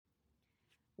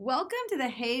Welcome to the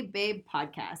Hey Babe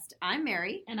podcast. I'm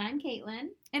Mary, And I'm Caitlin.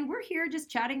 and we're here just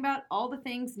chatting about all the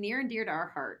things near and dear to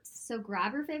our hearts. So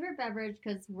grab your favorite beverage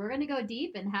because we're going to go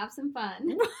deep and have some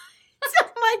fun. Oh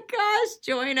my gosh,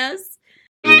 join us.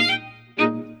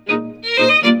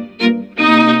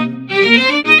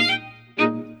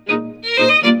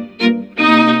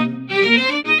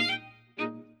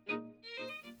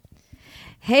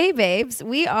 Hey babes,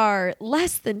 we are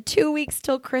less than 2 weeks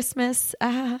till Christmas.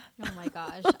 Oh my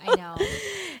gosh, I know.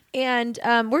 And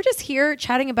we're just here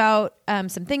chatting about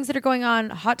some things that are going on,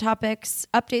 hot topics,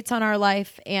 updates on our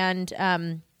life, and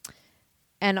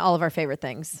all of our favorite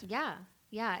things. Yeah.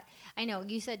 I know.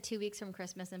 You said 2 weeks from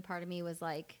Christmas, and part of me was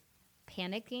like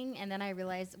panicking. And then I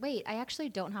realized, wait, I actually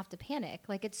don't have to panic.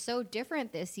 Like, it's so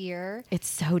different this year. It's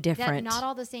so different. That not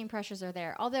all the same pressures are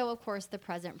there. Although, of course, the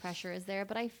present pressure is there.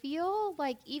 But I feel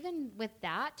like even with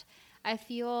that, I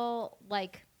feel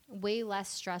like way less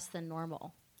stress than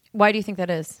normal. Why do you think that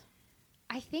is?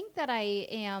 I think that I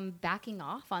am backing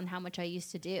off on how much I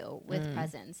used to do with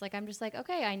presents. Like, I'm just like,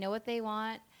 okay, I know what they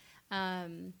want.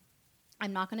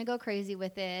 I'm not going to go crazy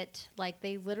with it. Like,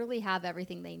 they literally have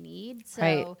everything they need.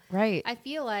 So right. I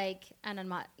feel like, and I'm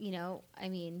not, I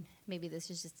mean, maybe this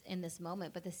is just in this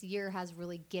moment, but this year has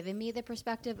really given me the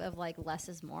perspective of like less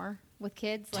is more with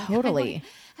kids. Like, Totally.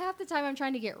 Half the time I'm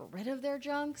trying to get rid of their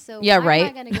junk. So yeah, why right. am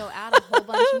I going to go add a whole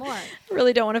bunch more?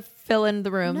 Really don't want to fill in the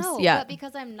rooms. No, yeah. but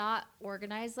because I'm not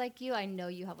organized like you, I know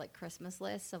you have like Christmas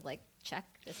lists of like, check,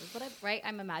 this is what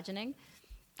I'm imagining.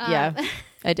 Yeah,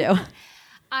 I do.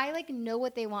 I like know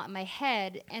what they want in my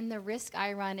head, and the risk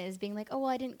I run is being like, oh, well,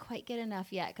 I didn't quite get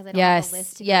enough yet because I don't have a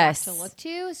list to go back to look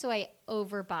to, so I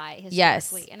overbuy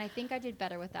historically, and I think I did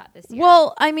better with that this year.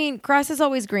 Well, I mean, grass is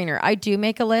always greener. I do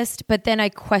make a list, but then I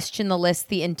question the list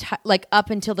the entire, like up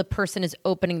until the person is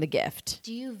opening the gift.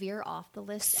 Do you veer off the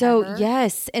list? So ever?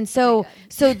 yes, and so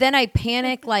then I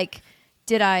panic. Like,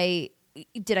 did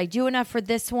I do enough for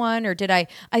this one, or did I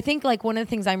think like one of the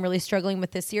things I'm really struggling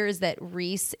with this year is that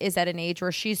Reese is at an age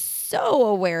where she's so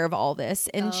aware of all this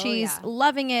and she's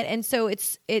loving it. And so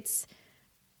it's,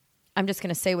 I'm just going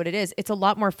to say what it is. It's a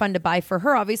lot more fun to buy for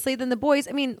her, obviously, than the boys.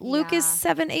 I mean, Luke is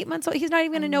 7-8 months old. He's not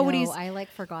even going to know what he's. I like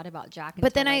forgot about Jack.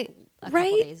 But then a couple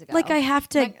days ago. Like I have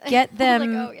to get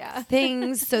them like,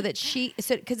 things so that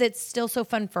because it's still so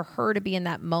fun for her to be in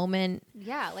that moment.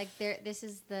 Yeah. Like this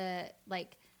is the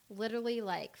like, literally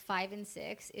like 5 and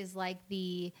 6 is like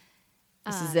the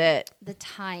this is it, the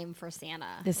time for Santa.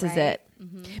 This is it.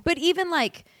 Mm-hmm. But even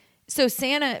like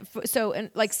Santa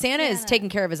is taking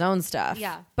care of his own stuff.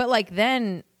 Yeah. But like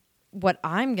then what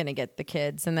I'm gonna get the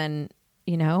kids, and then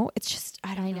it's just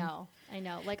I know.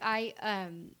 Like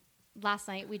last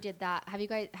night we did that.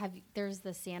 There's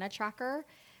the Santa tracker.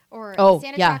 Or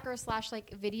Santa tracker /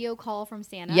 like video call from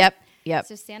Santa. Yep.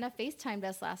 So Santa FaceTimed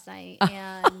us last night,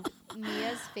 and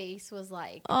Mia's face was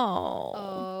like,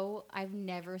 "Oh, I've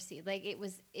never seen." Like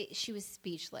she was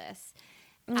speechless.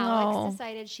 Alex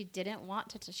decided she didn't want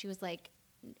to. She was like,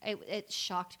 it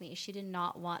shocked me. She did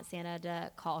not want Santa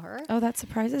to call her. Oh, that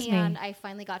surprises me. And I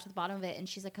finally got to the bottom of it, and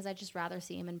she's like, because I'd just rather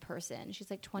see him in person.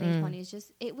 She's like, 2020 is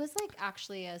just, it was like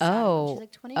actually a sad She's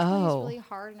like, 2020 is really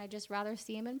hard, and I'd just rather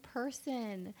see him in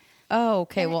person. Oh,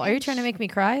 okay. Well, are you trying to make me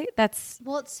cry?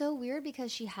 Well, it's so weird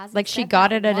because she hasn't like she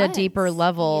got it at a deeper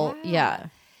level. Yeah.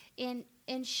 And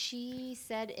she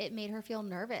said it made her feel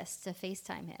nervous to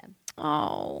FaceTime him.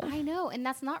 Oh. I know. And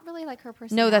that's not really like her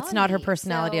personality. No, that's not her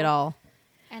personality at all.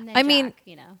 And then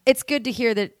Jack, it's good to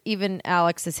hear that even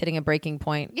Alex is hitting a breaking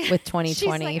point with 2020.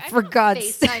 She's like, for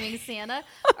God's sake. FaceTiming Santa.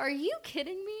 Are you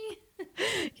kidding me?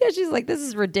 Yeah, she's like, this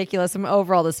is ridiculous. I'm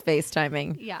over all this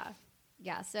FaceTiming.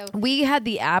 Yeah. So we had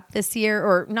the app this year,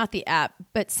 or not the app,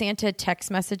 but Santa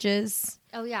text messages.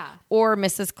 Oh yeah. Or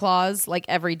Mrs. Claus, like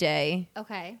every day.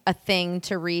 Okay. A thing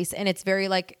to Reese, and it's very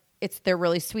like they're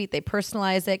really sweet. They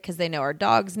personalize it because they know our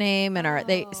dog's name and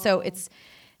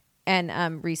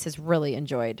And Reese has really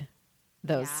enjoyed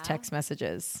those text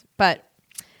messages. But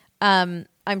I'm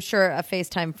sure a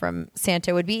FaceTime from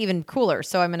Santa would be even cooler.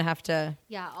 So I'm going to have to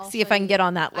see if I can get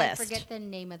on that list. I forget the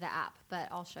name of the app, but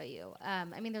I'll show you.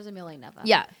 I mean, there's a million of them.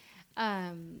 Yeah.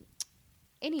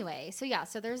 Anyway, so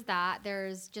there's that.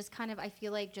 There's just kind of, I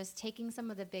feel like just taking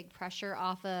some of the big pressure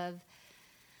off of,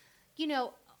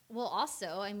 well,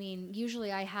 also, I mean,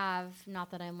 usually I have,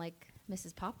 not that I'm like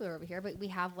Mrs. Popular over here, but we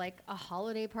have like a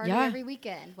holiday party every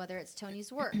weekend, whether it's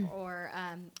Tony's work or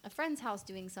a friend's house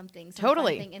doing something.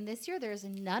 Totally. And this year there's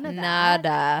none of that.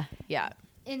 Nada. Yeah.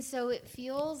 And so it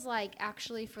feels like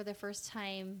actually for the first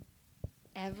time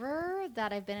ever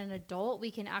that I've been an adult,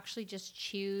 we can actually just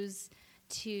choose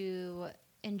to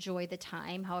enjoy the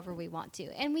time however we want to.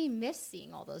 And we miss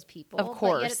seeing all those people. Of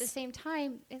course. But yet at the same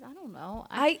time, I don't know.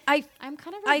 I'm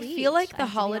kind of I relieved, feel like the I have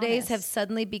to be holidays have honest.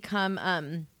 suddenly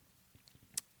become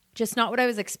just not what I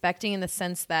was expecting, in the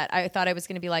sense that I thought I was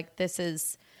going to be like, this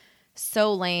is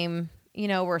so lame. You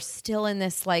know, we're still in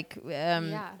this like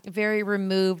very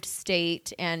removed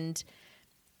state, and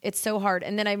it's so hard.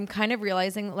 And then I'm kind of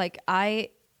realizing, like,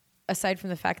 aside from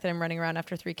the fact that I'm running around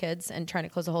after 3 kids and trying to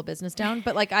close a whole business down,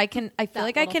 but like I feel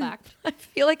like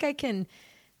I can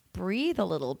breathe a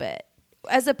little bit,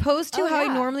 as opposed to how I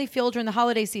normally feel during the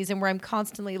holiday season, where I'm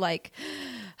constantly like,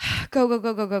 go.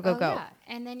 Yeah.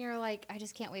 And then you're like, I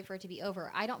just can't wait for it to be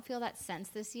over. I don't feel that sense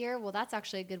this year. Well, that's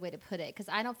actually a good way to put it, because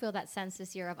I don't feel that sense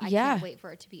this year of I can't wait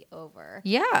for it to be over.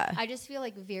 Yeah. I just feel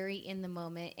like very in the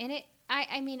moment. And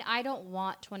I mean, I don't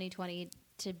want 2020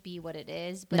 to be what it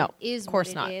is, but it is what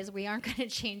it is. We aren't going to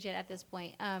change it at this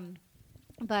point.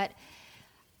 But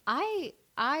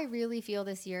I really feel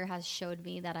this year has showed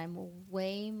me that I'm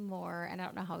way more, and I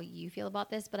don't know how you feel about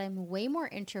this, but I'm way more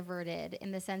introverted,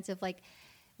 in the sense of like,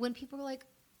 when people are like,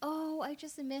 oh, I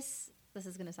just miss, this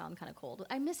is going to sound kind of cold,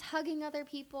 I miss hugging other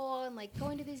people and like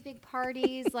going to these big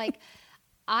parties. Like,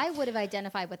 I would have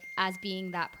identified with as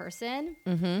being that person.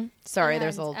 Mm-hmm. Sorry,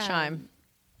 there's a little chime.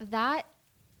 That,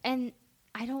 and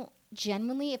I don't,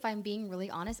 genuinely, if I'm being really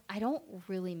honest, I don't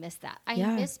really miss that. I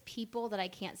miss people that I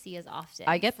can't see as often.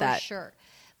 I get that. For sure.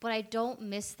 But I don't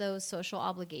miss those social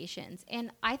obligations.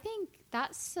 And I think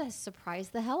that's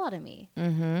surprised the hell out of me.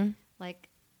 Mm-hmm. Like,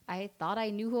 I thought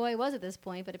I knew who I was at this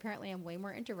point, but apparently I'm way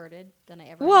more introverted than I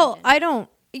ever imagined. I don't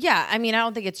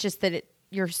think it's just that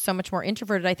you're so much more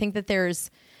introverted. I think that there's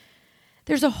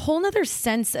a whole nother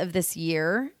sense of this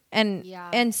year.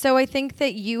 And so I think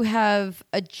that you have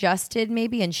adjusted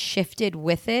maybe and shifted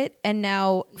with it, and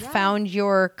now found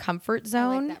your comfort zone.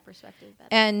 I like that perspective better.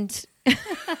 And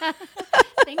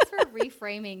thanks for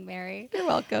reframing, Mary. You're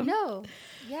welcome. No.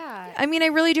 Yeah. I mean, I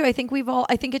really do. I think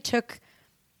I think it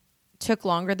took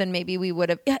longer than maybe we would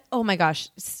have. Oh my gosh.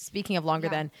 Speaking of longer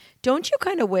than, don't you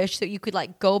kind of wish that you could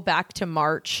like go back to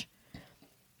March?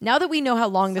 Now that we know how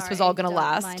long this was all going to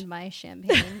last. Mind my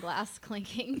champagne glass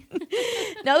clinking.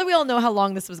 Now that we all know how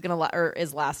long this was going to or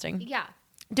is lasting. Yeah.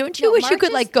 Don't you wish you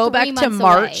could like go back to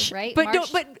March, away, right?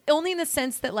 But but only in the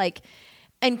sense that like,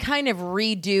 and kind of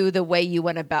redo the way you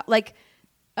went about, like,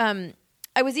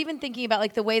 I was even thinking about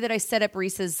like the way that I set up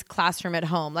Reese's classroom at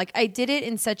home. Like, I did it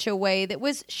in such a way that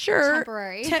was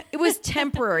temporary. It was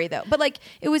temporary though, but like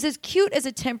it was as cute as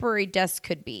a temporary desk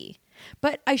could be.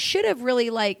 But I should have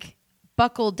really like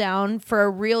buckled down for a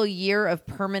real year of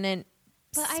permanent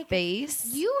space.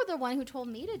 You were the one who told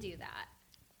me to do that.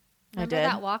 Remember I did.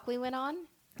 that walk we went on?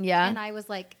 Yeah. And I was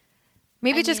like,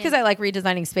 maybe just because I like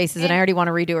redesigning spaces and I already want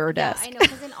to redo her desk. I know,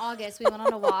 because in August we went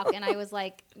on a walk and I was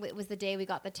like, it was the day we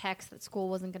got the text that school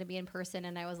wasn't going to be in person,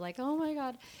 and I was like, oh my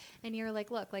God. And you were like,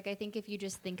 look, like I think if you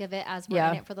just think of it as we're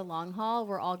in it for the long haul,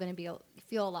 we're all going to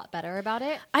feel a lot better about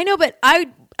it. I know, but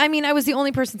I mean, I was the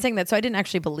only person saying that, so I didn't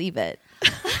actually believe it.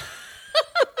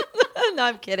 No,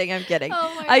 I'm kidding. Oh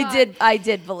my God. I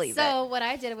did believe it. So what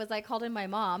I did was I called in my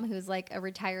mom, who's like a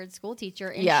retired school teacher,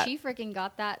 and she freaking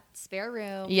got that spare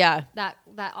room, that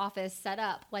office set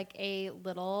up like a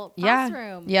little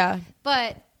classroom. Yeah.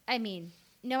 But I mean,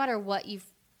 no matter what you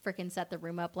freaking set the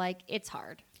room up like, it's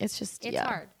hard. It's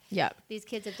hard. Yeah. These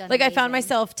kids have done like amazing. I found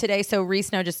myself today. So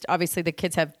Reese now just obviously the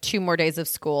kids have 2 more days of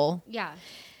school. Yeah.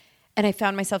 And I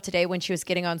found myself today when she was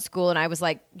getting on school, and I was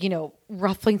like, you know,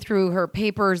 ruffling through her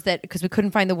papers because we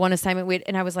couldn't find the one assignment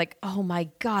and I was like, oh my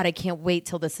God, I can't wait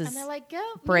till this is And they're like, go,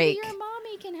 break. Maybe your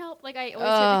mommy can help. Like I always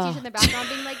hear the teacher in the background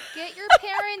being like, get your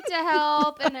parent to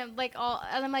help. And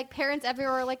I'm like, parents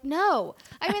everywhere are like, no.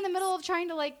 I'm in the middle of trying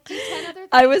to like do 10 other things.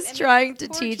 I was trying to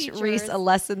teach teachers. Reese a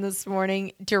lesson this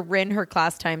morning during her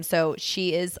class time. So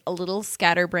she is a little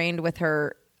scatterbrained with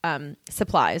her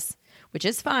supplies, which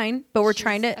is fine, but we're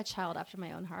trying to a child after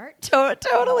my own heart.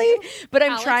 Totally. But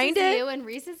I'm Alex trying to you and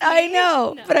Reese is I me?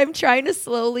 know, No. but I'm trying to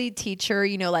slowly teach her,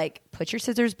 you know, like put your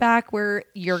scissors back where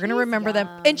you're going to remember them.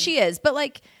 And she is, but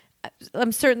like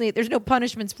I'm certainly there's no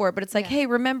punishments for it, but it's like, hey,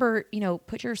 remember, you know,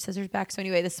 put your scissors back. So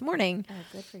anyway, this morning, oh,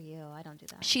 good for you. I don't do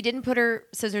that. She didn't put her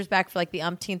scissors back for like the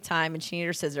umpteenth time, and she needed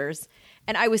her scissors.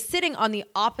 And I was sitting on the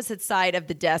opposite side of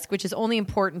the desk, which is only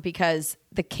important because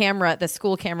the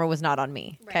school camera was not on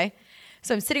me. Right. Okay.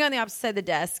 So I'm sitting on the opposite side of the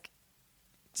desk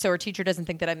so her teacher doesn't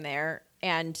think that I'm there.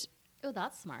 And oh,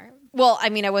 that's smart. well, I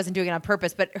mean, I wasn't doing it on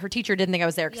purpose, but her teacher didn't think I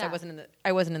was there because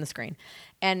I wasn't in the screen.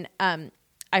 And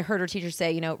I heard her teacher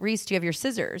say, Reese, do you have your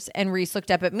scissors? And Reese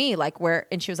looked up at me like, where?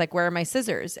 And she was like, where are my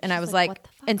scissors? And I was like, what the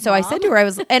fuck, and so I Mom? said to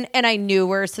her, and I knew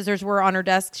where her scissors were on her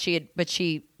desk. But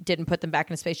she didn't put them back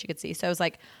in a space she could see. So I was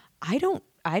like, I don't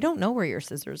know where your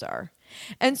scissors are.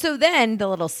 And so then the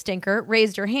little stinker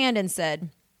raised her hand and said,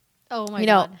 oh my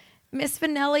God. Miss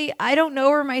Finelli, I don't know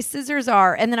where my scissors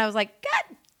are. And then I was like,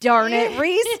 God darn it,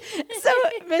 Reese.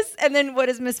 And then what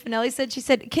does Miss Finelli said? She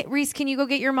said, Reese, can you go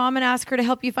get your mom and ask her to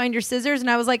help you find your scissors?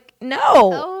 And I was like,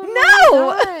 no.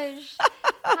 Gosh.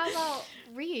 How about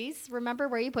Reese? Remember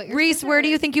where you put your Reese, scissors? where do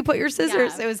you think you put your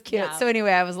scissors? Yeah. It was cute. Yeah. So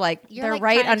anyway, I was like, You're they're like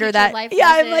right trying to under teach that. her life Yeah,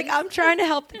 I'm lessons. like, I'm trying to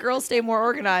help the girl stay more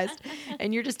organized.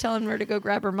 And you're just telling her to go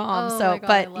grab her mom. Oh So, my God,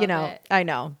 I love it. I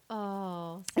know.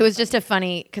 Oh, It was just a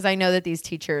funny, because I know that these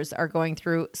teachers are going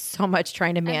through so much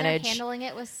trying to and they're manage. handling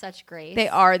it with such grace. They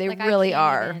are. They Like, I really can't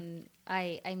are. even-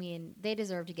 I mean, they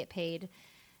deserve to get paid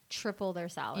triple their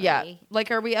salary. Yeah. Like,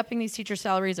 are we upping these teacher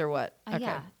salaries or what?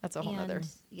 Yeah. That's a whole And, other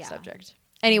yeah. subject.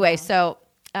 Anyway, so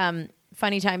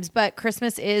funny times, but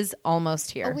Christmas is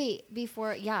almost here. Oh wait,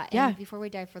 before we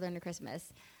dive further into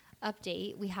Christmas,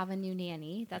 update, we have a new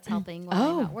nanny that's helping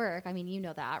while I'm at work. I mean, you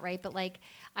know that, right? But like,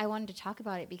 I wanted to talk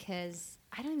about it because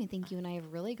I don't even think you and I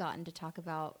have really gotten to talk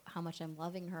about how much I'm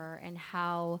loving her and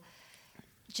how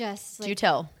just like, Do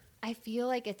tell. I feel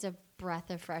like it's a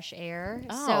breath of fresh air.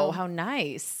 Oh, So, how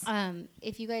nice.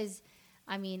 if you guys,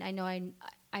 I mean, I know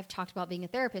I've talked about being a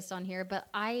therapist on here, but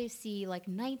I see like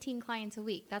 19 clients a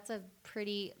week. That's a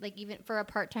pretty, like, even for a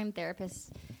part-time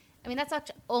therapist, I mean, that's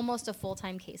almost a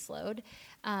full-time caseload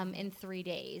in 3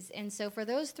 days. And so for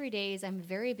those 3 days, I'm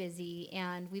very busy,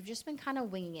 and we've just been kind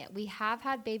of winging it. We have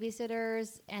had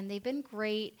babysitters, and they've been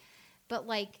great, but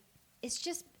like, it's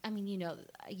just, I mean,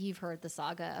 you've heard the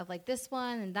saga of like this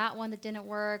one and that one that didn't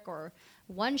work, or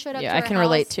one showed up to I our can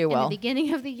relate house too well. in the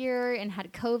beginning of the year and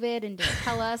had COVID and didn't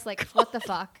tell us, like, what the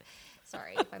fuck.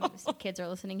 Sorry if some kids are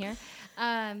listening here.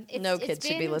 No kids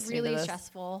should be listening to really this.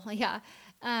 stressful. Yeah.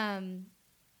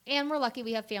 And we're lucky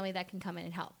we have family that can come in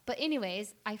and help. But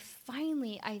anyways, I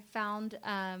found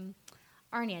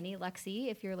our nanny,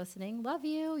 Lexi, if you're listening. Love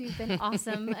you. You've been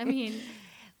awesome. I mean,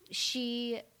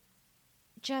 she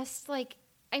just like,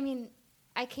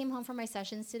 I came home from my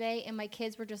sessions today and my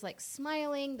kids were just like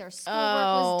smiling. Their schoolwork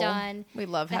was done. We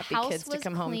love The happy house kids to was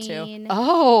come home clean. too.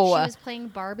 Oh, She was playing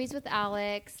Barbies with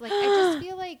Alex. Like, I just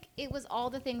feel like it was all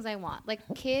the things I want. Like,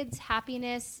 kids'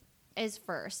 happiness is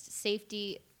first.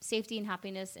 Safety and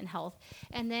happiness and health.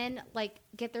 And then, like,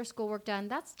 get their schoolwork done.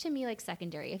 That's, to me, like,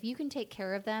 secondary. If you can take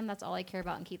care of them, that's all I care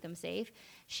about, and keep them safe.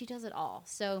 She does it all.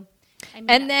 So, I mean,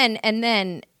 and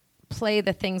then play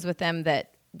the things with them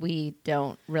that we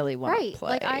don't really want to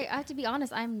play. Like, I have to be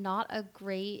honest, I'm not a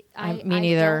great, Me I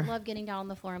neither. don't love getting down on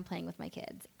the floor and playing with my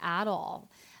kids at all.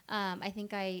 I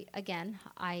think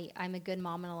I'm a good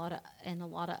mom in a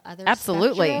lot of other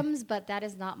Absolutely. spectrums, but that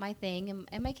is not my thing,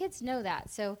 and my kids know that.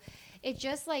 So it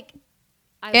just like,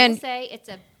 I And- will say it's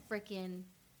a freaking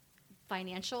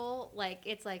financial, like,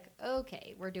 it's like,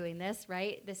 okay, we're doing this,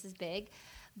 right? This is big.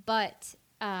 But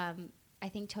I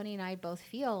think Tony and I both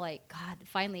feel like, God,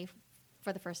 finally,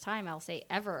 for the first time, I'll say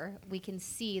ever, we can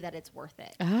see that it's worth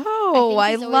it. Oh,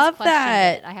 I He's always love questioned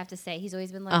that. it, I have to say. He's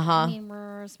always been like, Uh-huh. I mean,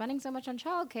 we're spending so much on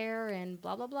childcare and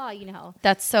blah, blah, blah,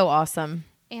 That's so awesome.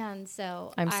 And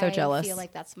so I'm so jealous. I feel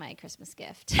like that's my Christmas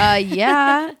gift.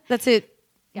 Yeah, that's it.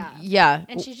 Yeah. Yeah.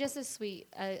 And she's just a sweet,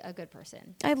 a good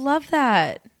person. I love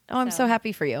that. Oh, I'm so So-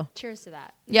 happy for you. Cheers to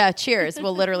that. Yeah, cheers.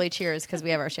 Well, literally cheers, because we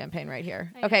have our champagne right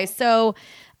here. I Okay, know. so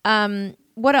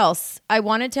what else? I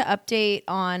wanted to update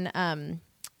on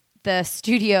the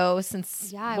studio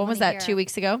since, Yeah, I when was wanna that, hear. 2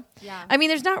 weeks ago? Yeah. I mean,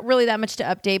 there's not really that much to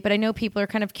update, but I know people are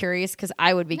kind of curious because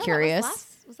I would be No, curious.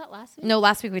 Was that last week? No,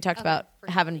 last week we talked Okay, about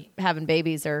forgive me. having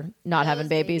babies or not having Those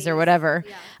babies or babies. whatever.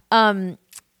 Yeah.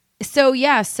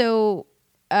 So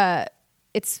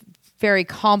it's very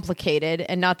complicated,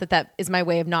 and not that is my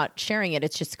way of not sharing it.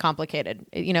 It's just complicated.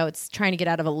 It's trying to get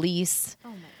out of a lease, Oh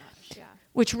my gosh, yeah.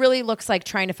 which really looks like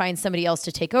trying to find somebody else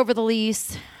to take over the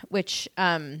lease, which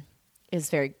is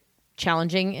very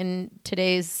challenging in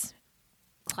today's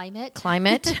Climate.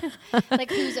 climate.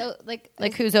 like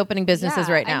Who's opening businesses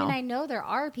yeah, right now? I mean, I know there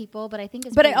are people, but I think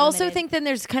it's But I pretty also limited. think then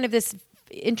there's kind of this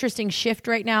interesting shift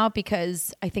right now,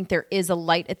 because I think there is a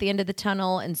light at the end of the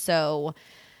tunnel. And so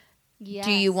do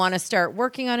you Yes. want to start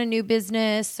working on a new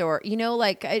business, or,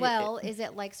 Well, is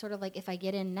it like sort of like, if I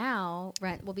get in now,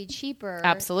 rent will be cheaper?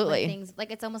 Absolutely. When things,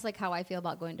 like, it's almost like how I feel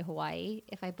about going to Hawaii.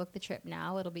 If I book the trip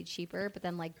now, it'll be cheaper. But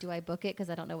then, like, do I book it because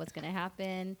I don't know what's going to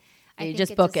happen? I You think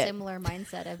just it's book a it. similar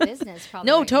mindset of business. Probably.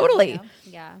 No, right now, totally.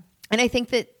 Yeah. and I think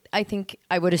that I think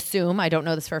I would assume, I don't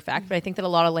know this for a fact, but I think that a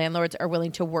lot of landlords are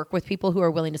willing to work with people who are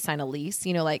willing to sign a lease.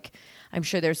 You know, like I'm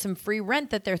sure there's some free rent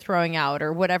that they're throwing out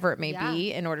or whatever it may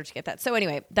be in order to get that. So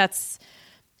anyway, that's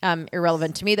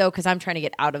irrelevant to me though, because I'm trying to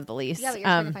get out of the lease. Yeah, but you're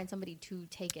trying to find somebody to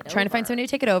take it over. Trying to find somebody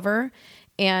to take it over.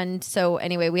 And so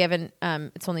anyway, we haven't,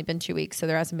 it's only been 2 weeks, so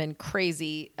there hasn't been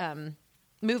crazy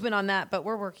movement on that, but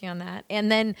we're working on that. And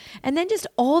then just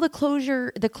all the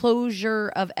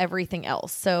closure of everything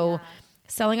else. So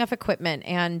selling off equipment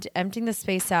and emptying the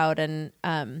space out and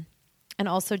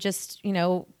also just, you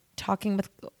know, talking with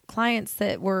clients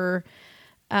that were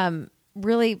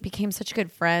really became such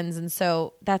good friends. And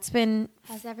so that's been...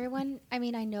 Has everyone... I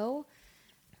mean, I know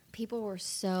people were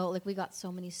so... Like, we got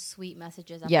so many sweet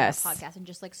messages after our podcast and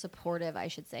just, like, supportive, I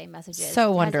should say, messages.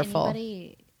 So wonderful. Has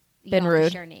anybody... Been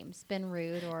rude. Share names. Been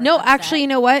rude or no, upset? Actually, you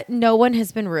know what? No one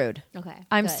has been rude. Okay.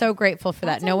 I'm good. so grateful for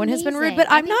That's that. No one has been rude, amazing. but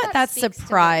I I'm think not that speaks to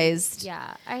surprised.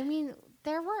 Yeah. I mean,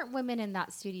 there weren't women in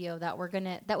that studio that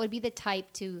would be the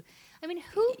type to, I mean,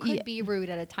 who could be rude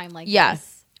at a time like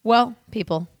this? Well,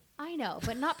 people. I know,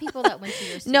 but not people that went to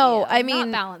your studio. No, I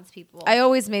mean, not balanced people. I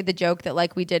always made the joke that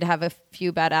like we did have a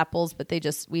few bad apples, but they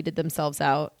just weeded themselves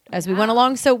out as we went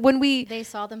along. So when they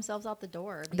saw themselves out the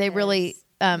door. They really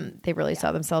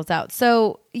saw themselves out.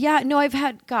 So yeah, no, I've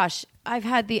had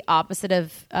the opposite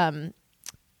of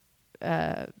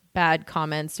bad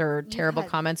comments or terrible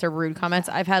comments or rude comments.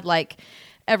 I've had like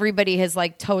everybody has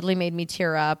like totally made me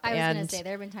tear up. I was going to say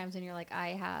there have been times when you're like, I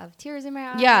have tears in my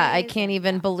eyes. Yeah, I can't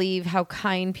even believe how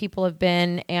kind people have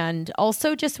been, and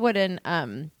also just what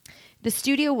the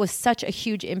studio was such a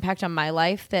huge impact on my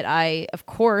life that I, of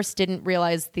course, didn't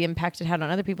realize the impact it had on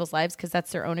other people's lives because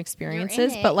that's their own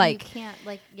experiences. But like, you can't,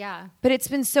 like, yeah. But it's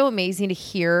been so amazing to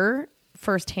hear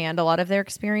firsthand a lot of their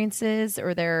experiences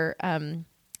or their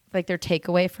like their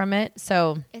takeaway from it.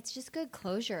 So it's just good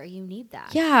closure. You need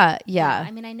that. Yeah. I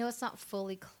mean, I know it's not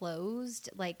fully closed,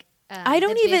 like I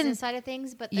don't the even business side of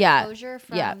things, but the closure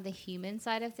from the human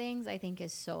side of things, I think,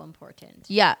 is so important.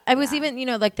 Yeah, I was even, you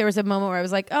know, like there was a moment where I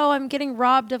was like, oh, I'm getting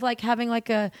robbed of like having like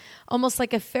almost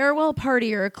like a farewell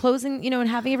party or a closing, you know, and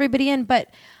having everybody in,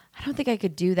 but I don't think I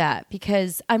could do that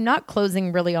because I'm not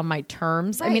closing really on my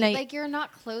terms. Right. I mean, like you're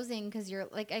not closing because you're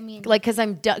like, I mean, like because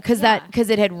I'm done because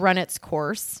it had run its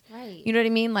course. Right. You know what I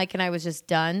mean? Like, and I was just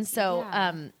done. So,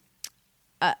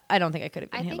 I don't think I could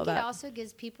have handled that. I think it also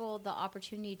gives people the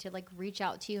opportunity to like reach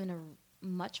out to you in a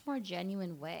much more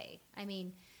genuine way. I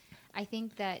mean, I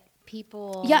think that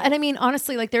people. Yeah, and I mean,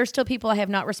 honestly, like there are still people I have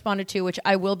not responded to, which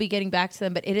I will be getting back to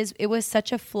them. But it was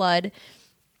such a flood.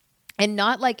 And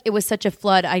not like it was such a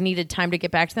flood, I needed time to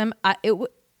get back to them.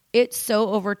 It so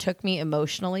overtook me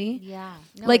emotionally. Yeah.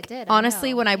 No, like, it did.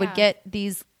 honestly, when I would get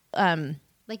these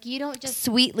like you don't just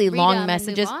sweetly long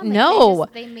messages. Like no.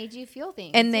 they made you feel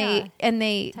things. And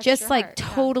they touched just like heart.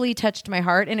 totally touched my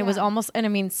heart. And it was almost, and I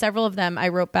mean, several of them I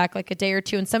wrote back like a day or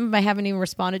two, and some of them I haven't even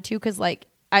responded to because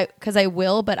I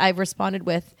will, but I've responded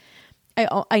with,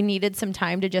 I needed some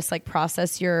time to just like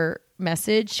process your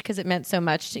message because it meant so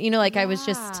much to, you know, like I was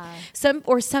just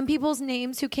some people's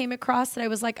names who came across that I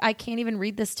was like, I can't even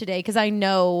read this today because I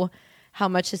know how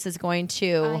much this is going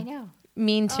to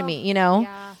mean to me, you know?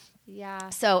 Yeah.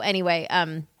 So anyway,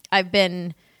 I've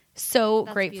been so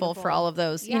grateful beautiful. for all of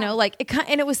those, you know, like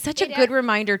and it was such a good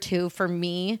reminder too for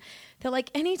me that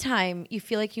like anytime you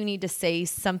feel like you need to say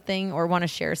something or want to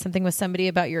share something with somebody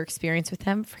about your experience with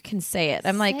them, freaking say it.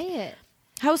 I'm like,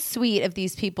 how sweet of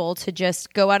these people to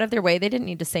just go out of their way. They didn't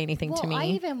need to say anything to me. I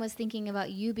even was thinking about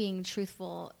you being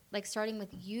truthful, like starting with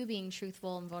you being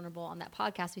truthful and vulnerable on that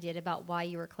podcast we did about why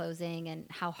you were closing and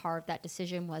how hard that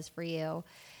decision was for you.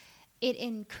 It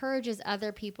encourages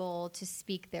other people to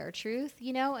speak their truth,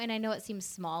 you know? And I know it seems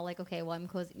small, like, okay, well, I'm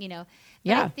closing, you know?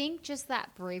 But I think just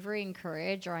that bravery and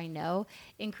courage, or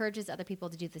encourages other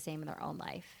people to do the same in their own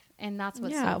life. And that's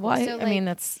what's so cool. Well, I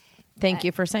mean, thank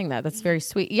you for saying that. That's very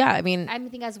sweet. Yeah, I mean, I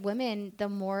think as women, the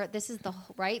more, this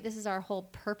is our whole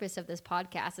purpose of this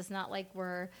podcast. It's not like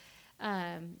we're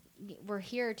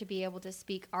here to be able to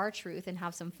speak our truth and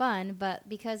have some fun, but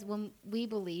because when we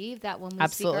believe that when we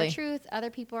speak our truth,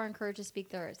 other people are encouraged to speak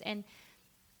theirs. And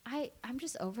I'm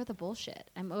just over the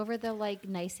bullshit. I'm over the like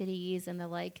niceties and the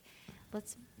like,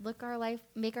 let's make our life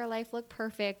look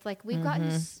perfect. Like we've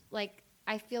gotten like,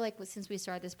 I feel like since we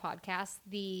started this podcast,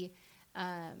 the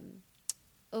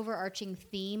overarching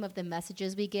theme of the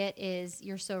messages we get is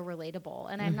you're so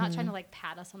relatable. And I'm not trying to like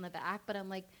pat us on the back, but I'm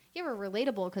like, yeah, we're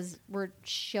relatable because we're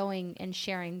showing and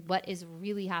sharing what is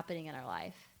really happening in our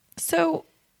life. So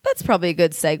that's probably a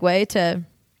good segue to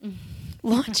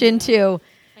launch into.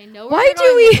 I know why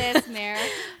do we this, Mare.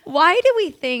 Why do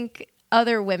we think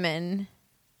other women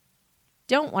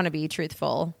don't want to be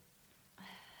truthful,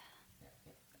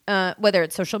 whether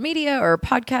it's social media or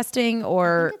podcasting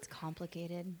or... I think it's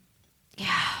complicated.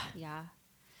 Yeah. Yeah.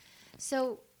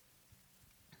 So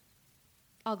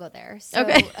I'll go there. So,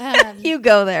 Okay. You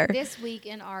go there. This week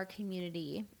in our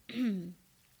community,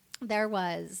 there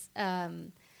was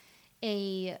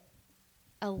a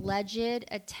alleged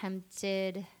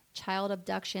attempted child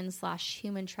abduction /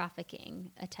 human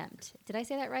trafficking attempt. Did I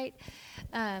say that right?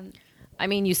 I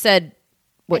mean, you said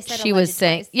what said she was alleged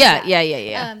saying. twice.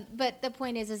 Yeah. But the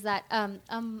point is that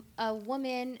a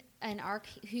woman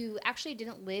who actually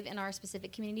didn't live in our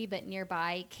specific community but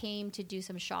nearby came to do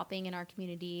some shopping in our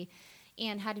community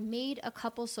and had made a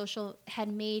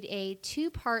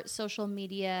 2-part social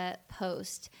media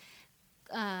post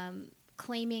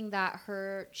claiming that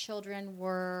her children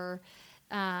were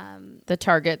the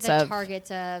targets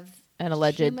of an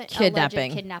alleged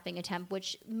kidnapping attempt,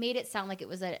 which made it sound like it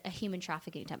was a human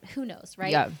trafficking attempt. Who knows,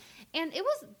 right? Yeah. And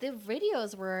the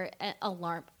videos were an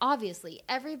alarm. Obviously,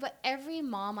 every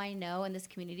mom I know in this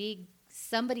community,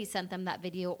 somebody sent them that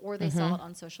video or they saw it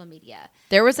on social media.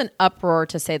 There was an uproar,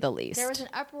 to say the least. There was an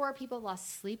uproar. People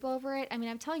lost sleep over it. I mean,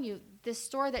 I'm telling you, this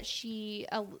store that she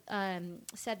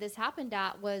said this happened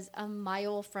at was a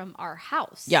mile from our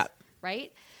house. Yeah.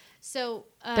 Right? So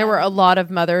there were a lot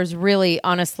of mothers, really,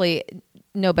 honestly,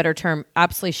 no better term,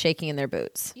 absolutely shaking in their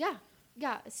boots. Yeah.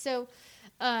 Yeah. So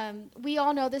we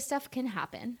all know this stuff can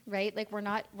happen, right? Like we're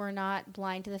not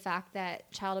blind to the fact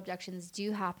that child abductions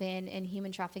do happen and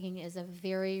human trafficking is a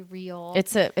very real.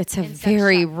 It's a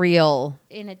very real,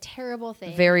 in a terrible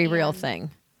thing. Very real thing.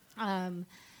 And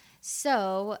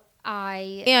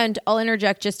I'll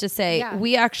interject just to say,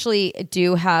 we actually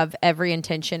do have every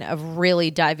intention of really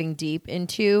diving deep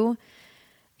into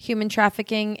human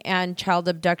trafficking and child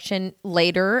abduction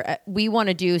later. We want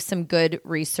to do some good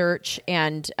research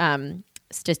and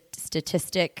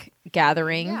statistic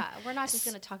gathering. Yeah, we're not just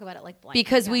going to talk about it like blank.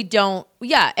 Because we don't,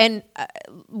 and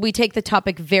we take the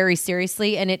topic very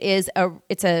seriously, and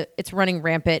it's running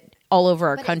rampant all over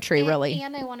our country, really.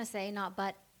 And I want to say,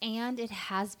 and it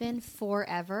has been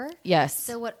forever. Yes.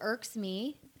 So what irks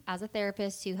me as a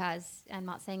therapist who has, I'm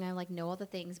not saying I know all the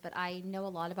things, but I know a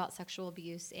lot about sexual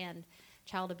abuse and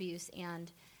child abuse,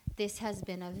 and this has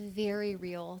been a very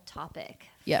real topic.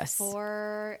 Yes.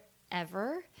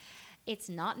 Forever. It's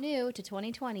not new to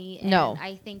 2020. And no.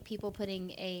 I think people putting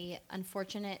a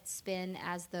unfortunate spin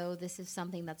as though this is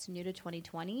something that's new to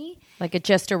 2020. Like it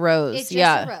just arose. It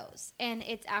just arose. And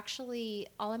it's actually,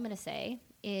 all I'm going to say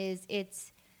is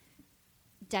it's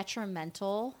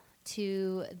detrimental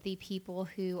to the people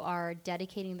who are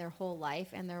dedicating their whole life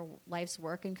and their life's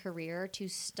work and career to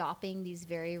stopping these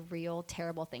very real,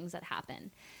 terrible things that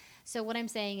happen. So what I'm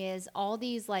saying is all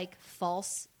these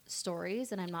false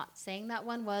stories, and I'm not saying that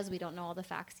one was, we don't know all the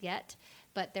facts yet,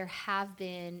 but there have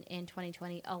been in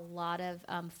 2020 a lot of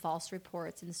false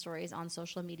reports and stories on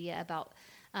social media about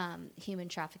human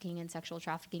trafficking and sexual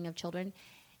trafficking of children.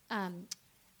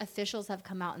 Officials have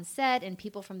come out and said, and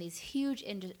people from these huge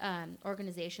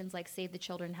organizations like Save the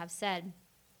Children have said,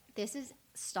 this is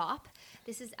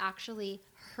actually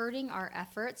hurting our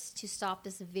efforts to stop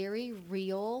this very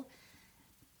real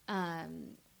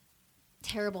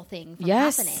terrible thing from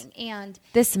happening. And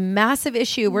this massive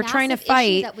issue we're trying to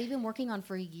fight that we've been working on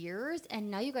for years,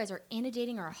 and now you guys are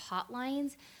inundating our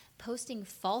hotlines, posting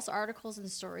false articles and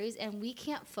stories, and we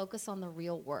can't focus on the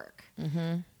real work.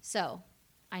 Mm-hmm. So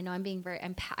I know I'm being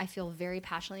I feel very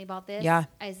passionately about this. Yeah.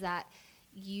 Is that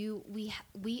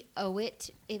we owe it.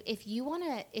 If you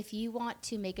want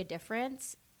to make a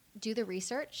difference, do the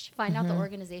research, find out the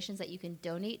organizations that you can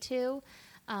donate to,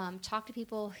 talk to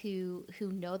people who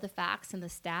know the facts and the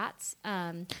stats.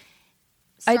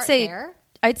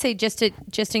 I'd say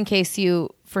just in case you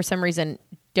for some reason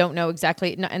don't know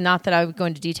exactly, and not that I would go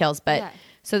into details, but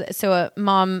so a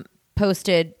mom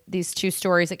posted these 2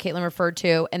 stories that Caitlin referred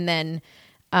to, and then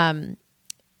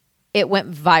it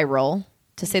went viral,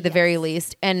 to say the very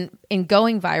least. And in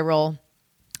going viral,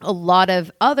 a lot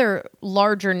of other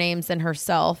larger names than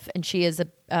herself, and she is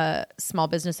a small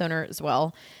business owner as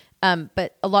well,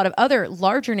 but a lot of other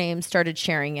larger names started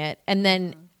sharing it. And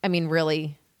then, I mean,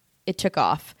 really, it took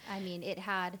off. I mean, it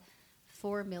had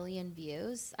 4 million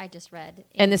views. I just read.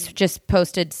 And this just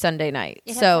posted Sunday night.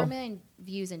 It had 4 million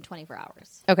views in 24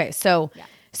 hours. Okay, so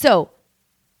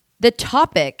the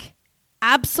topic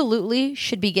absolutely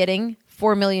should be getting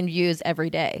 4 million views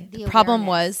every day. The problem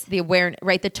was the awareness,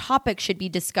 right? The topic should be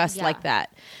discussed like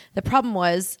that. The problem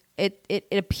was it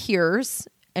appears,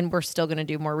 and we're still going to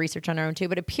do more research on our own too,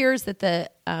 but it appears that the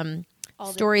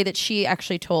story that she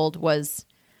actually told was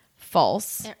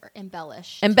false.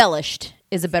 Embellished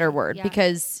Is a better word, Yeah.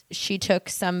 because she took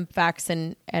some facts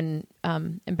and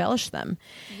embellished them.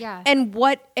 Yeah. And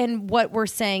what we're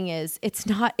saying is it's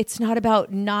not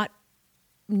about not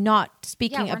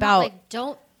speaking we're about not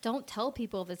like, don't tell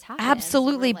people this happens.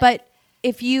 absolutely, We're like, but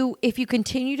if you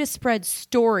continue to spread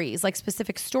stories, like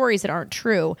specific stories that aren't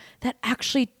true, that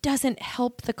actually doesn't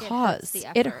help the cause.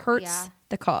 It hurts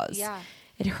the cause. Yeah.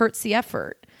 It hurts the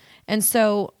effort. And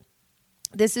so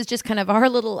this is just kind of our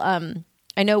little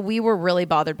I know we were really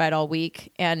bothered by it all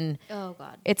week, and oh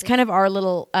God, it's kind of our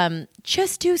little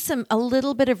just do a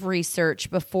little bit of research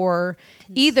before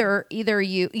either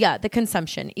the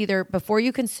consumption, either before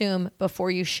you consume,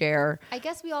 before you share. I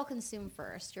guess we all consume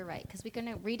first. You're right, because we're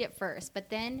gonna read it first, but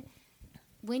then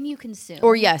when you consume,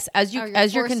 or yes, as you're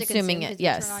forced to consuming consume, it,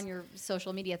 yes, you turn on your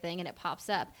social media thing and it pops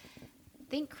up.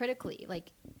 Think critically,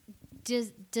 like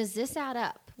does this add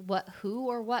up? Who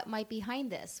or what might be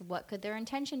behind this? What could their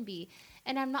intention be?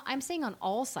 And I'm saying on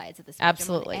all sides of the spectrum,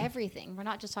 absolutely, on everything. We're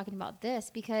not just talking about this,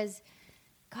 because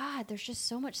God, there's just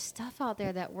so much stuff out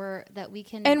there that we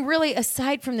can. And really,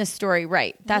 aside from this story,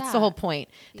 right? That's the whole point.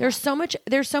 There's so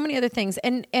many other things.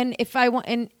 And if I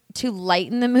want to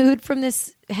lighten the mood from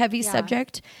this heavy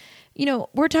subject,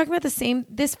 we're talking about the same.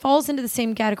 This falls into the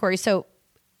same category. So,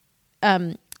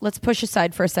 let's push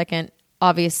aside for a second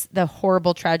the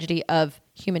horrible tragedy of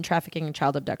human trafficking and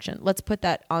child abduction. Let's put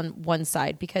that on one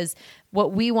side, because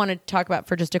what we want to talk about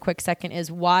for just a quick second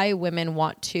is why women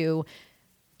want to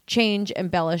change,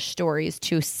 embellish stories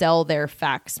to sell their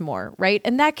facts more, right?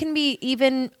 And that can be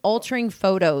even altering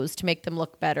photos to make them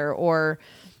look better, or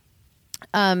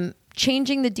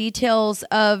changing the details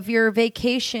of your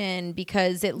vacation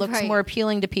because it looks more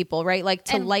appealing to people, right? Like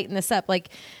to lighten this up. Like,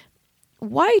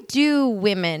 why do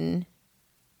women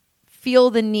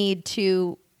feel the need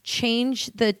to change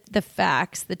the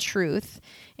facts, the truth,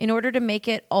 in order to make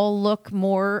it all look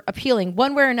more appealing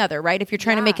one way or another, right? If you're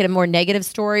trying to make it a more negative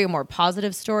story, a more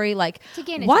positive story, like, to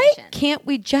gain why attention. can't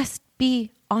we just be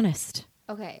honest?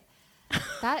 Okay.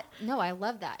 I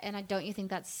love that. And don't you think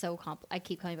that's so I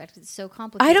keep coming back to it. It's so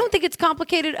complicated. I don't think it's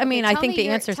complicated. I mean, I think the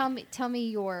answer. Tell me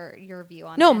your view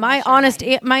on it. No, my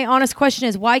honest question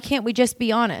is, why can't we just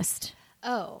be honest?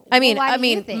 Oh, I mean, why do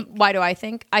you think? Why do I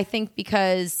think? I think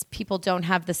because people don't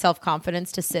have the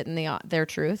self-confidence to sit in their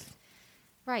truth.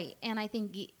 Right. And I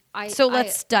think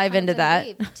let's dive into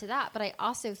that. But I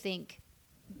also think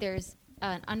there's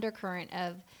an undercurrent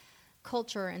of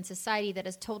culture and society that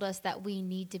has told us that we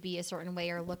need to be a certain way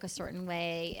or look a certain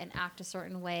way and act a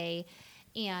certain way.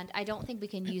 And I don't think we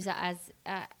can use that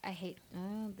as,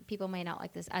 people may not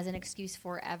like this, as an excuse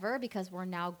forever, because we're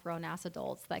now grown-ass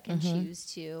adults that can choose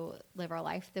to live our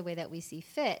life the way that we see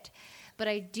fit. But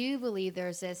I do believe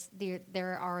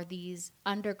there are these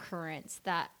undercurrents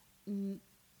that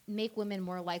make women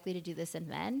more likely to do this than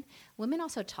men. Women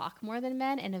also talk more than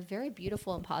men in a very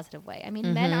beautiful and positive way. I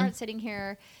mean, men aren't sitting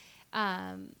here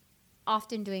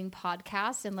often doing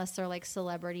podcasts unless they're like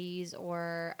celebrities,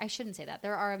 or I shouldn't say that.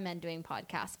 There are men doing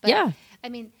podcasts. But yeah. I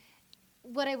mean,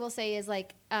 what I will say is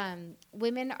like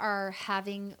women are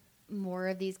having more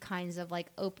of these kinds of like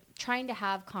trying to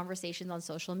have conversations on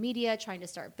social media, trying to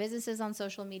start businesses on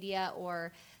social media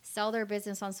or sell their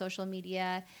business on social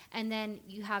media. And then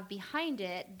you have behind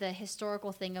it the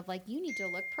historical thing of like, you need to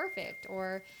look perfect,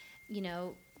 or,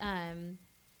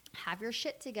 have your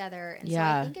shit together. And so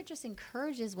I think it just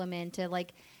encourages women to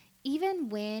like, even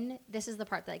when, this is the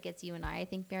part that gets you and I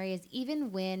think, Mary, is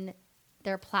even when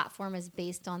their platform is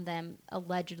based on them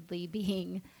allegedly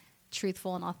being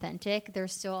truthful and authentic,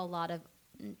 there's still a lot of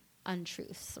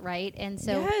untruths, right? And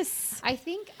so I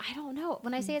think, I don't know,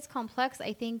 when I say it's complex,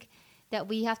 I think that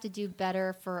we have to do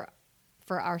better for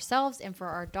ourselves and for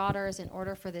our daughters in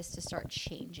order for this to start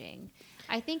changing.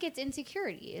 I think it's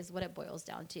insecurity is what it boils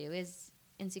down to, is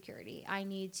insecurity. I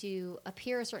need to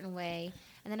appear a certain way,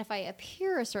 and then if I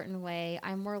appear a certain way,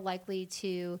 I'm more likely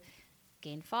to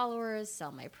gain followers,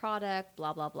 sell my product,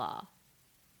 blah, blah, blah.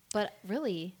 But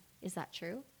really, is that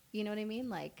true? You know what I mean?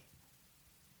 Like,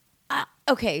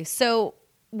 okay, so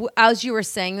as you were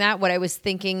saying that, what I was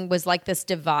thinking was like this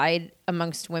divide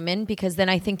amongst women, because then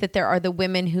I think that there are the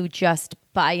women who just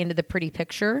buy into the pretty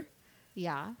picture.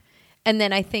 Yeah. And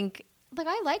then I think like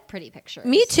I like pretty pictures.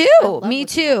 Me I too. love Me looking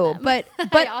too. at them.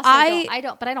 But I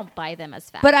don't buy them as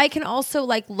fast. But I can also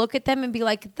like look at them and be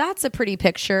like, that's a pretty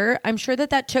picture. I'm sure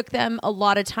that took them a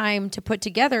lot of time to put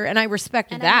together, and I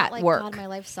respect and that I'm not like, work. God, my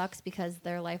life sucks because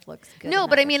their life looks good. No, in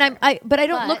but that I mean, picture. I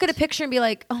don't look at a picture and be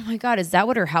like, oh my God, is that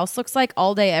what her house looks like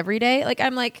all day, every day? Like,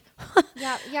 I'm like,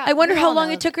 yeah. I wonder we how all long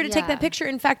know it took her to take yeah. that picture.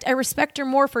 In fact, I respect her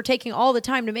more for taking all the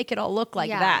time to make it all look like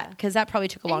Yeah. that, because that probably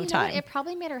took a And long you know what? time. It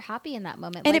probably made her happy in that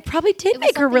moment. And Like, it probably did was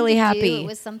make her something really to do. happy. It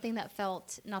was something that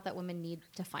felt, not that women need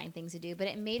to find things to do, but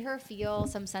it made her feel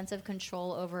some sense of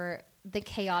control over the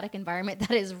chaotic environment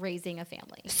that is raising a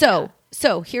family. So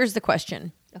here's the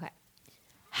question. Okay.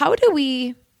 How do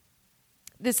we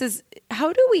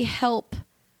help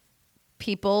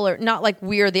people, or not like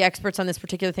we're the experts on this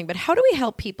particular thing, but how do we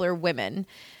help people or women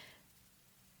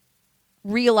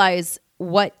realize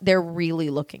what they're really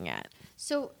looking at?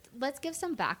 So let's give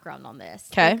some background on this.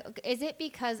 'Kay. Like, is it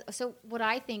because, so what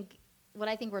I think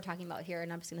we're talking about here,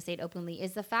 and I'm just going to say it openly,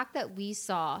 is the fact that we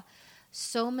saw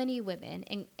so many women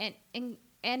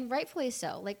and rightfully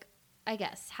so, like, I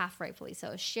guess half rightfully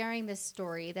so, sharing this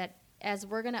story that as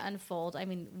we're going to unfold, I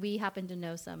mean, we happen to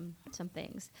know some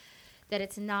things that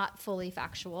it's not fully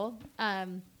factual.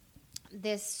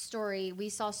 This story, we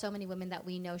saw so many women that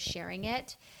we know sharing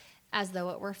it as though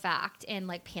it were fact and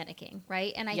like panicking,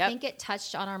 right? And I think it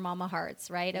touched on our mama hearts,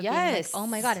 right? Of being like, oh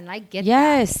my God, and I get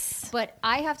that. But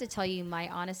I have to tell you my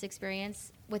honest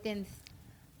experience, within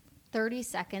 30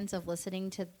 seconds of listening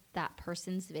to that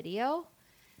person's video,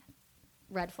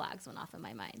 red flags went off in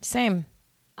my mind. Same.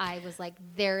 I was like,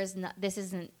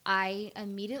 I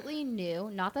immediately knew,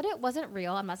 not that it wasn't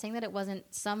real. I'm not saying that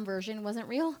some version wasn't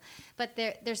real, but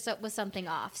there was something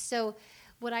off. So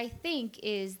what I think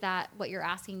is that what you're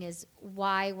asking is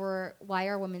why are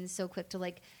women so quick to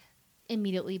like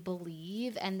immediately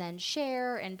believe and then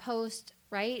share and post,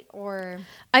 right? Or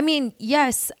I mean,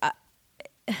 yes.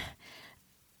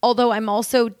 Although I'm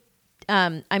also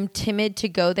I'm timid to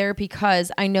go there,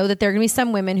 because I know that there are going to be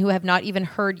some women who have not even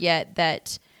heard yet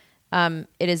that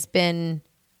it has been.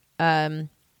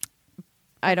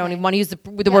 I don't even want to use the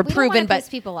word proven, but piss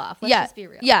people off. Let's just be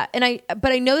real. Yeah, and I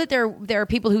know that there are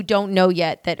people who don't know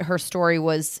yet that her story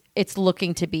it's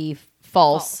looking to be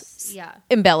false. Yeah.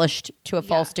 Embellished to a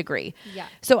false degree. Yeah.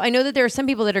 So I know that there are some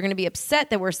people that are going to be upset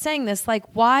that we're saying this, like,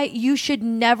 why you should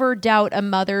never doubt a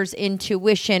mother's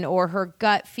intuition or her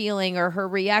gut feeling or her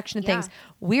reaction to things.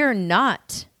 We're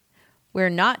not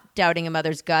doubting a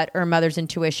mother's gut or a mother's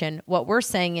intuition. What we're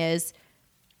saying is,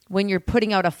 when you're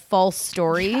putting out a false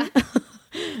story,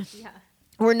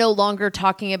 we're no longer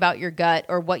talking about your gut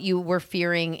or what you were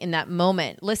fearing in that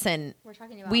moment. Listen, we're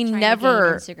talking about we trying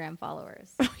never to gain Instagram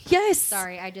followers. Yes.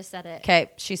 Sorry, I just said it. Okay,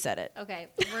 she said it. Okay,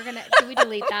 should we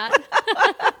delete that?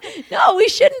 No, we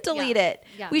shouldn't delete it.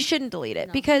 Yeah. We shouldn't delete it,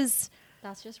 No. because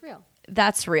That's just real.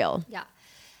 that's real. Yeah.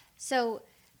 So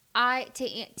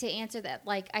to answer that,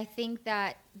 like, I think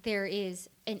that there is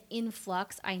an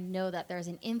influx. I know that there's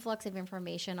an influx of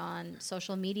information on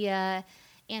social media,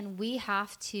 and we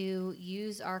have to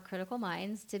use our critical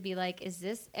minds to be like, is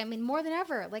this, I mean, more than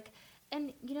ever, like,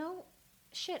 and you know,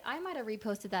 shit, I might have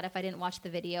reposted that if I didn't watch the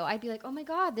video. I'd be like, oh my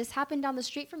God, this happened down the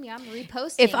street from me. I'm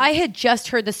reposting. If I had just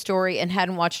heard the story and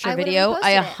hadn't watched her I would've video,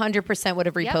 I reposted it. 100% would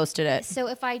have Yep. reposted it. So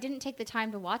if I didn't take the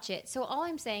time to watch it, so all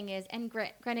I'm saying is, and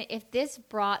granted, if this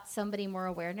brought somebody more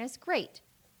awareness, great,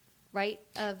 right?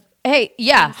 Hey,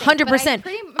 yeah, But 100%.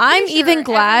 pretty I'm sure even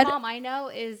glad. every mom I know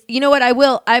is. You know what? I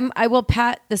will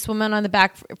pat this woman on the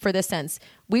back for this sense.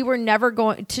 We were never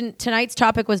going tonight's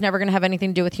topic was never going to have anything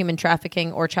to do with human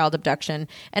trafficking or child abduction.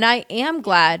 And I am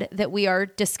glad that we are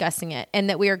discussing it and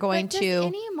that we are going But does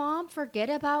any mom forget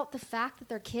about the fact that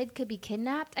their kid could be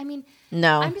kidnapped? I mean,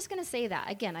 No. I'm just going to say that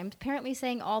again. I'm apparently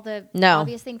saying all the No.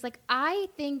 obvious things. Like, I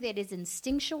think that is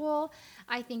instinctual.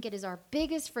 I think it is our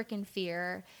biggest freaking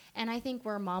fear. And I think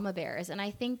we're mama bears. And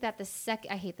I think that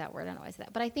I hate that word. I don't know why I say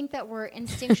that. But I think that we're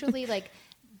instinctually like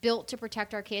built to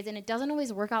protect our kids. And it doesn't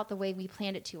always work out the way we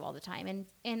planned it to all the time.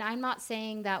 And I'm not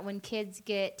saying that when kids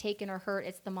get taken or hurt,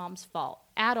 it's the mom's fault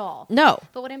at all. No.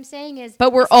 But what I'm saying is.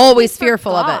 But we're it's not like always we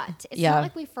fearful of it. forgot. It's Yeah. not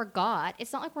like we forgot.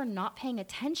 It's not like we're not paying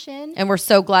attention. And we're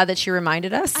so glad that she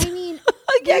reminded us. I mean,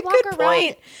 Yeah, we walk good around,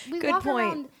 point. We Good walk point.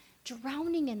 around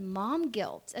drowning in mom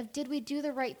guilt of, did we do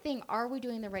the right thing? Are we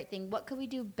doing the right thing? What could we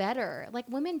do better? Like,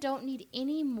 women don't need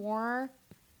any more,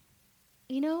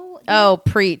 you know? Oh,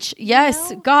 preach. Yes,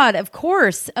 know? God, of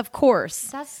course. Of course.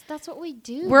 That's what we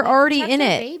do. We're We already protect in our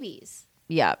it. babies.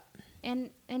 Yeah. And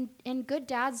good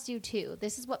dads do too.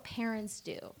 This is what parents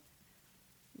do.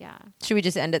 Yeah. Should we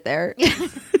just end it there? I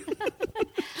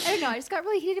don't know. I just got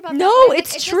really heated about that. No, But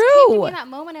it's it just came to true. me in that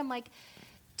moment. I'm like,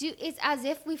 It's as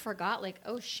if we forgot, like,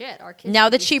 oh shit, our kids. Now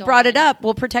could that be she brought it stolen. up,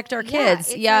 we'll protect our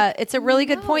kids. Like, it's a really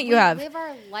good point you have. We live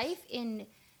our life in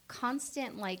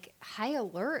constant, like, high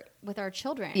alert with our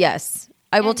children. Yes.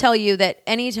 I will tell you that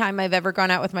anytime I've ever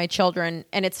gone out with my children,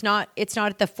 and it's not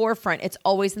at the forefront, it's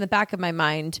always in the back of my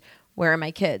mind. Where are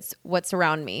my kids? What's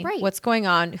around me? Right. What's going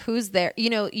on? Who's there?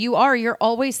 You're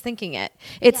always thinking it.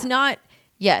 It's not,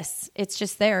 it's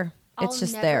just there. It's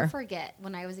just there. I'll never forget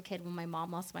when I was a kid, when my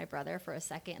mom lost my brother for a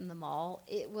second in the mall.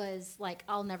 It was like,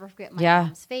 I'll never forget my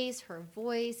mom's face, her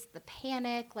voice, the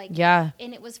panic. Like, and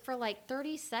it was for like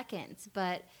 30 seconds,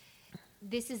 but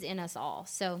this is in us all.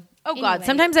 So, God,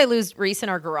 sometimes I lose Reese in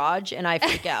our garage and I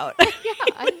freak out. I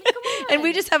mean, come on. And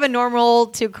we just have a normal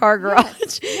 2-car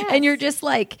garage. Yes. And you're just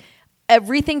like,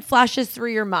 everything flashes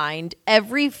through your mind,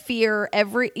 every fear,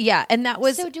 and that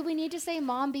was. So do we need to say,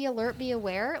 Mom, be alert, be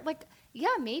aware? Like,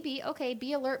 yeah, maybe. Okay,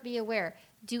 be alert, be aware.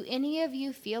 Do any of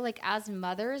you feel like as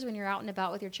mothers, when you're out and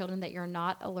about with your children, that you're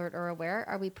not alert or aware?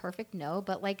 Are we perfect? No,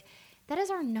 but like that is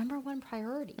our number one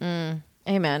priority.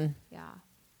 Amen. Yeah.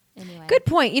 Anyway. Good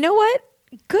point. You know what?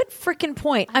 Good freaking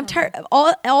point. I'm tired.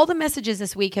 All the messages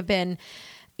this week have been,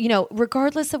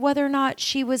 regardless of whether or not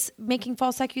she was making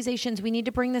false accusations, we need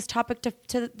to bring this topic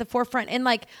to the forefront. And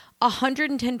like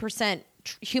 110%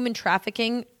 human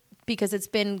trafficking, because it's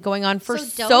been going on for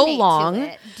so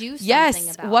long. Do something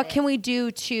about what it. can we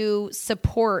do to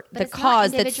support the it's not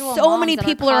cause that individual so moms many that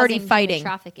people are already causing fighting?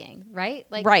 human trafficking, right?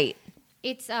 Like, right.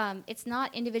 It's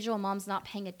not individual moms not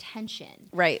paying attention.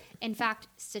 Right. In fact,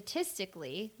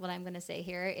 statistically, what I'm going to say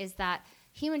here is that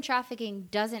human trafficking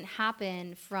doesn't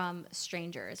happen from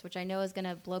strangers, which I know is going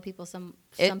to blow some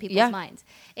people's minds.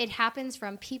 It happens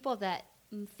from people that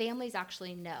families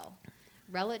actually know,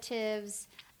 relatives,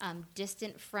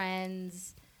 distant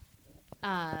friends,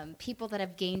 people that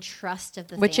have gained trust of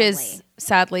the Which family. is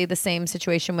sadly the same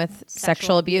situation with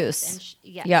sexual abuse. And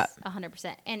yes, yeah,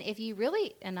 100%. And if you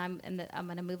really, I'm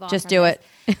going to move on. Just from do this,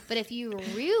 it. But if you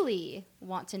really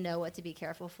want to know what to be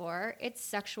careful for, it's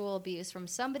sexual abuse from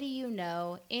somebody you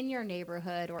know in your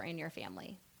neighborhood or in your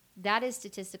family. That is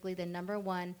statistically the number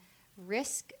one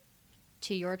risk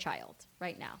to your child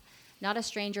right now. Not a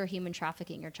stranger human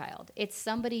trafficking your child. It's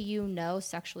somebody you know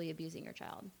sexually abusing your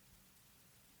child.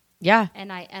 Yeah.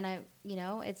 And I,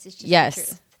 it's just yes. the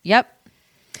truth. Yep.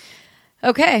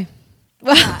 Okay.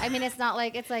 Yeah, I mean, it's not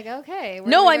like, it's like, okay.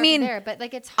 No, I mean, there, but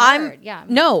like, it's hard.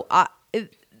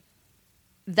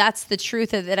 That's the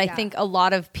truth of it. I think a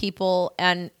lot of people,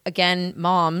 and again,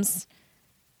 moms,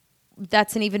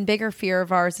 that's an even bigger fear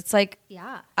of ours. It's like,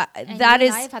 I've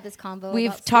had this convo.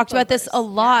 We've talked about this a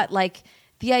lot. Yeah. Like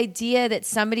the idea that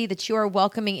somebody that you are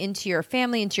welcoming into your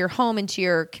family, into your home, into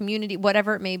your community,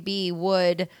 whatever it may be,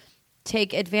 would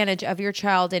take advantage of your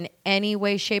child in any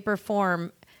way, shape, or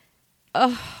form.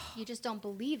 You just don't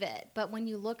believe it. But when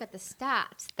you look at the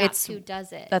stats, that's who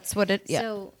does it. That's what it. Yeah.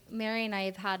 So Mary and I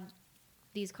have had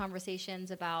these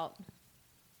conversations about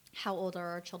how old are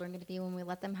our children going to be when we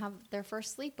let them have their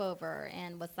first sleepover,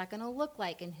 and what's that going to look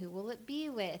like, and who will it be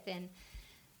with, and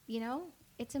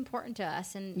it's important to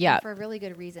us, and for a really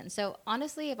good reason. So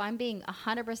honestly, if I'm being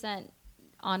 100%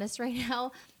 honest right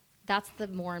now, that's the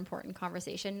more important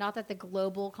conversation. Not that the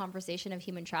global conversation of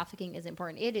human trafficking is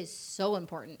important. It is so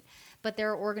important. But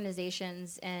there are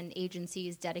organizations and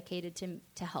agencies dedicated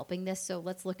to helping this. So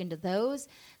let's look into those.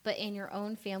 But in your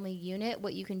own family unit,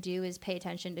 what you can do is pay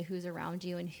attention to who's around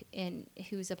you and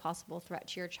who's a possible threat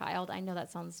to your child. I know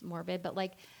that sounds morbid, but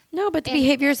like... No, but the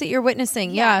behaviors that you're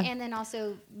witnessing, yeah. And then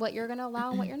also what you're going to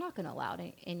allow and what you're not going to allow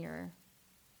in your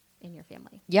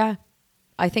family. Yeah.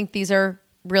 I think these are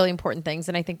really important things,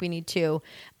 and I think we need to.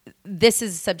 This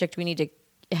is a subject we need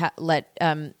to let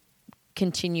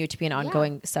continue to be an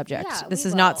ongoing subject. Yeah, this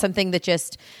is not something that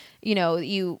just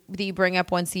you bring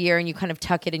up once a year and you kind of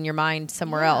tuck it in your mind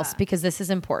somewhere else, because this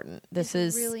is important. This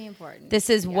is really important. This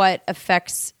is what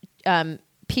affects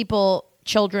people,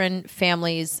 children,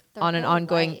 families on an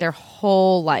ongoing their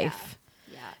whole life.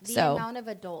 Yeah. The amount of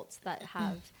adults that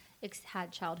have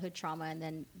had childhood trauma and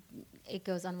then it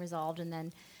goes unresolved, and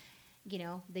then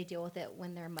they deal with it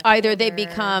when they're much either older. they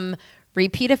become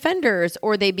repeat offenders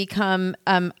or they become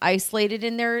isolated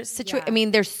in their situation. I mean,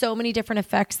 there's so many different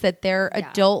effects that their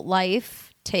adult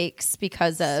life takes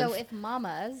because of. So if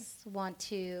mamas want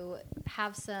to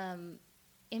have some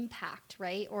impact,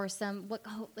 right? Or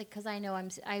because I know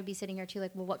I'd be sitting here too,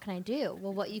 like, well, what can I do?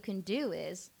 Well, what you can do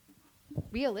is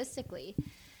realistically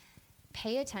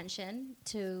pay attention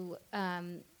to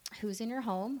who's in your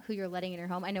home, who you're letting in your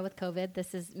home. I know with COVID,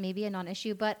 this is maybe a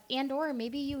non-issue, or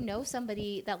maybe you know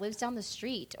somebody that lives down the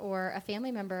street or a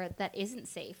family member that isn't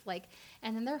safe,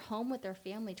 and then they're home with their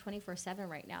family 24/7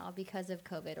 right now because of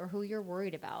COVID, or who you're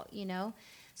worried about,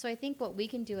 So I think what we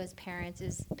can do as parents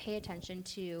is pay attention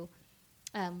to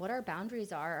what our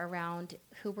boundaries are around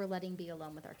who we're letting be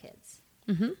alone with our kids.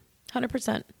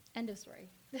 100%. End of story.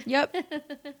 Yep.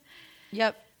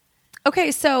 Yep.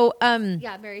 Okay, so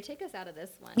yeah, Mary, take us out of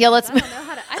this one. Yeah, let's. I don't know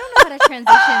how to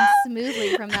transition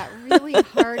smoothly from that really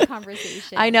hard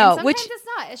conversation. I know, and sometimes it's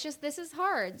not. It's just this is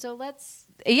hard. So let's.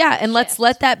 Yeah, and let's shift.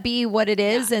 let that be what it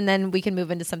is, and then we can move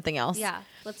into something else. Yeah,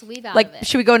 let's weave out of it.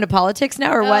 Should we go into politics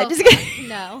now or what? Just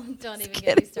no, don't even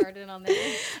get me started on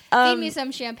this. Feed me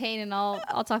some champagne, and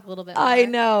I'll talk a little bit more. I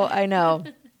know.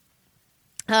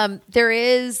 There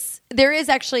is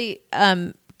actually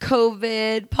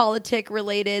COVID politic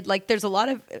related. There's a lot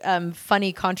of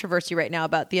funny controversy right now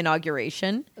about the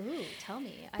inauguration. Ooh, tell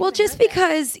me. Well, just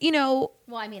because, I know.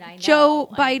 Joe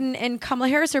Biden and Kamala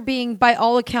Harris are being, by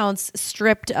all accounts,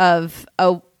 stripped of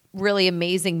a really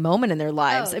amazing moment in their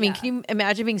lives. Oh, I mean, can you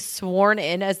imagine being sworn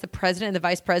in as the president and the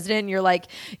vice president, and you're like,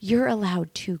 you're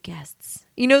allowed 2 guests.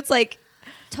 It's like...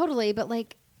 Totally, but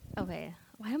okay...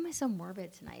 Why am I so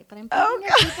morbid tonight? But I'm thinking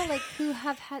of people who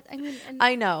have had.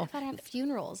 I know. I've had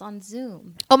funerals on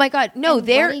Zoom. Oh my God, no!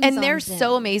 And they're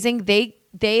so amazing.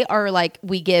 They are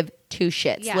we give 2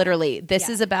 shits. Yeah. Literally, this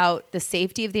is about the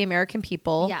safety of the American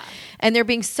people. Yeah, and they're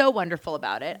being so wonderful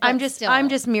about it. But I'm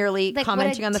just merely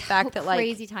commenting on the fact that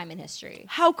crazy time in history.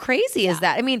 How crazy is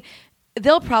that? I mean,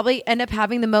 they'll probably end up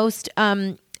having the most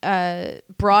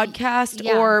broadcast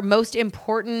or most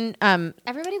important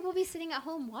everybody will be sitting at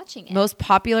home watching it, most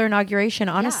popular inauguration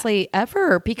honestly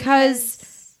ever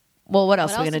because what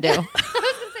else are we gonna do? I was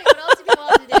gonna say, what else do people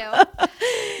have to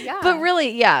do? Yeah, but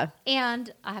really,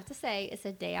 and I have to say it's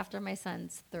a day after my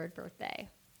son's 3rd birthday.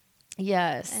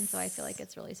 Yes, and so I feel like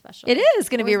it's really special. It is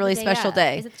going to be a really special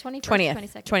day. Is it the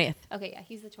 21st? 20th. Okay, yeah,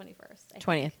 he's the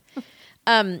 21st.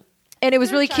 20th. And it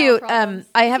was really cute.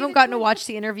 I haven't gotten to watch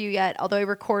the interview yet, although I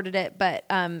recorded it. But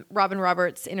Robin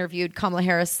Roberts interviewed Kamala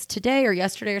Harris today or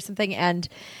yesterday or something. And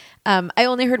I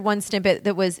only heard one snippet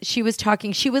she was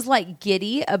talking. She was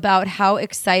giddy about how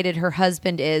excited her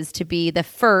husband is to be the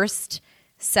first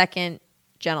second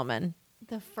gentleman.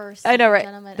 The first, I know, right?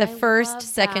 Gentleman. The first,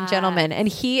 second gentleman, and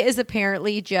he is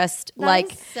apparently just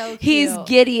so he's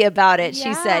giddy about it.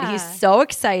 She said he's so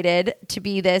excited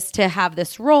to have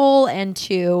this role and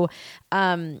to,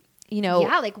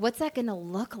 what's that going to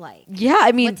look like? Yeah,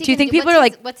 I mean, do you think people are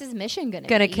what's his mission going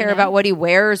to care about what he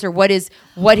wears or what his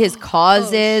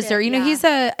cause is, shit, or he's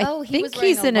a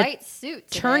he's an white suit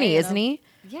attorney, isn't he?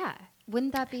 Yeah,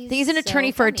 wouldn't that be? He's an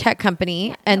attorney for a tech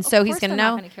company, and so he's going to know.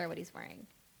 Not going to care what he's wearing.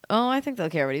 Oh, I think they'll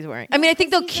care what he's wearing. I mean, I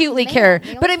think they'll cutely care.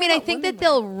 But I mean, I think that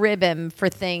they'll rib him for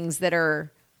things that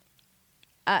are...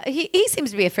 he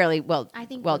seems to be a fairly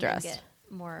well-dressed. Get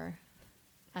more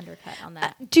undercut on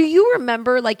that. Do you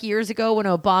remember years ago when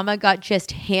Obama got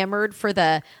just hammered for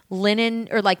the linen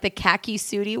or the khaki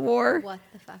suit he wore? What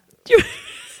the fuck?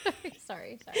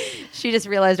 Sorry. She just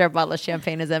realized our bottle of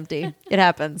champagne is empty. It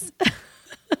happens.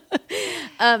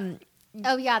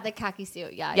 Oh yeah, the khaki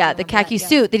suit. Yeah, yeah, the khaki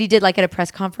suit that he did at a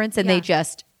press conference, and they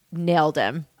just nailed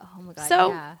him. Oh my God.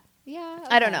 So yeah. Okay.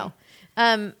 I don't know.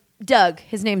 Doug,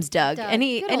 his name's Doug,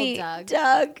 and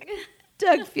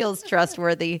Doug feels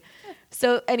trustworthy.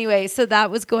 So anyway,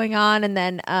 that was going on, and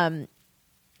then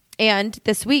and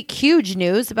this week, huge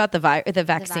news about the vaccine. The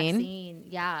vaccine,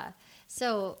 yeah.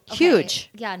 So huge.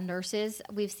 Yeah, nurses.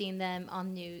 We've seen them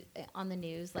on the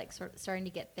news, starting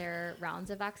to get their rounds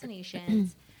of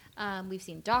vaccinations. We've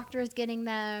seen doctors getting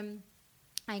them.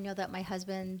 I know that my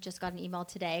husband just got an email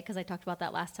today because I talked about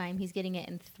that last time. He's getting it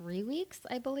in 3 weeks,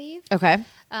 I believe. Okay.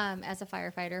 As a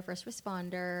firefighter, first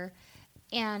responder.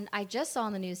 And I just saw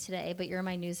on the news today, but you're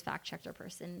my news fact checker.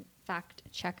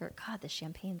 God, the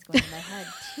champagne's going in my head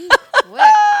too quick.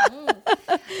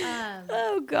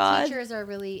 Oh God. Teachers are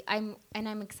really, I'm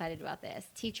excited about this.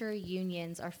 Teacher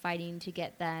unions are fighting to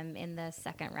get them in the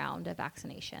 2nd round of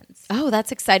vaccinations. Oh,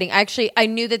 that's exciting. Actually, I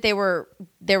knew that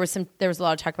there was a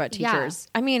lot of talk about teachers.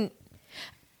 Yeah. I mean,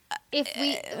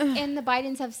 and the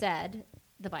Bidens have said,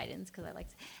 because I like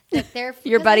that they're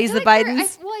your buddies, the Bidens. I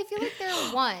feel like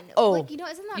they're one. Oh, isn't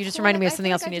that you just cool? reminded me of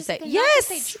something else we need to say. Yes,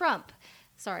 say Trump.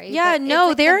 Sorry. Yeah,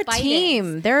 no, they're a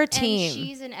team. They're a team. And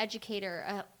she's an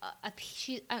educator.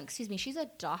 She's a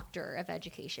doctor of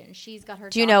education. She's got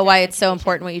her. Do you know why it's so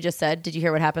important what you just said? Did you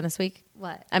hear what happened this week?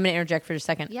 What? I'm going to interject for just a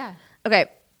second. Yeah. Okay.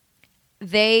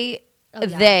 They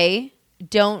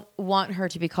don't want her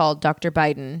to be called Dr.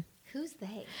 Biden. Who's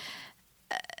they?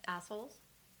 Assholes.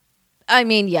 I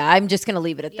mean, yeah, I'm just going to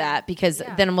leave it at that because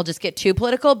then we'll just get too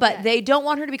political. But they don't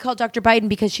want her to be called Dr. Biden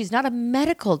because she's not a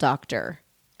medical doctor.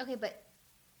 Okay, but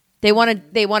they want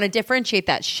to differentiate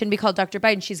that. She shouldn't be called Dr.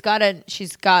 Biden. She's got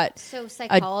so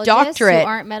psychologists a doctorate. Who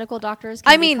aren't medical doctors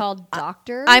can be called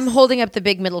doctors. I'm holding up the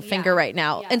big middle finger right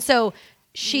now, and so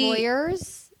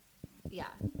lawyers,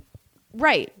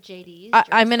 right. JDs.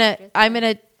 I'm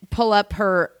gonna pull up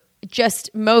her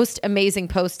just most amazing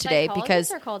post today because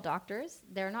they're called doctors.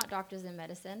 They're not doctors in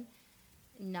medicine,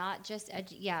 not just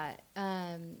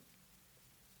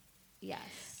yes.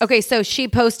 Okay, so she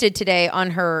posted today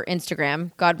on her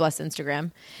Instagram, God bless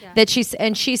Instagram, that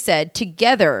she said,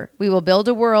 "Together we will build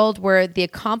a world where the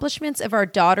accomplishments of our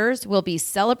daughters will be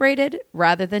celebrated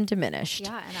rather than diminished."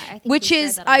 Yeah, and I think which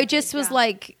is I just was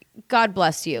like, God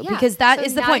bless you, because that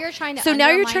is the point. So now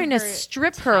you're trying to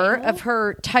strip her of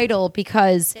her title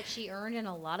because that she earned in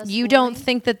a lot of you don't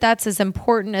think that that's as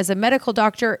important as a medical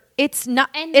doctor. It's not.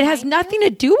 It has nothing to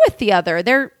do with the other.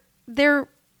 They're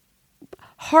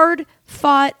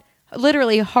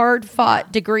literally hard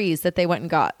fought degrees that they went and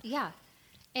got. Yeah,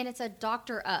 and it's a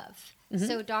doctor of. Mm-hmm.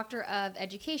 So doctor of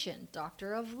education,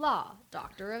 doctor of law,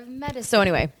 doctor of medicine. So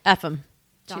anyway, F them.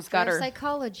 She's got her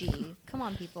psychology. Come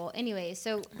on, people. Anyway,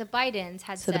 so the Bidens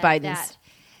had said that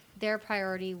their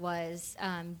priority was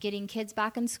getting kids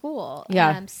back in school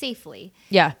safely.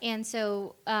 Yeah. And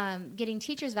so getting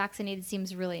teachers vaccinated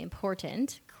seems really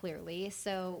important, clearly.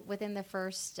 So within the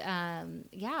first,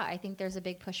 I think there's a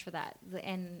big push for that.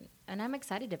 And I'm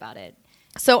excited about it.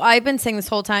 So I've been saying this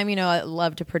whole time, I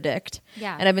love to predict.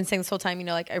 Yeah. And I've been saying this whole time,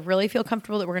 I really feel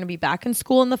comfortable that we're going to be back in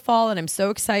school in the fall. And I'm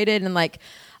so excited. And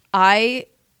I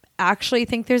actually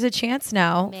think there's a chance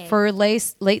now for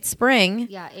late spring.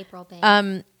 Yeah, April,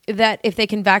 May. That if they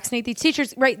can vaccinate these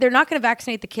teachers, right? They're not going to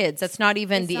vaccinate the kids. That's not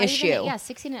even the issue.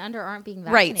 16 and under aren't being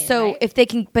Right. vaccinated. So if they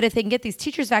can get these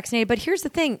teachers vaccinated, but here's the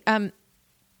thing.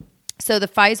 So the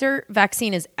Pfizer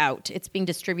vaccine is out. It's being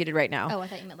distributed right now. Oh, I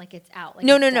thought you meant like it's out. Like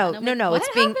no.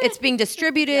 It's being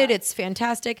distributed. It's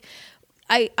fantastic.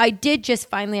 I did just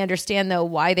finally understand though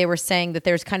why they were saying that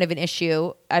there's kind of an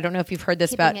issue. I don't know if you've heard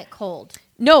this about keeping it cold.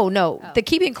 No. Oh. The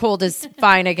keeping it cold is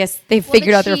fine. I guess they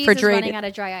figured out the refrigerator. Is running out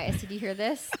of dry ice. Did you hear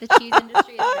this? The cheese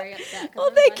industry is very upset. Well,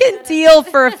 they can deal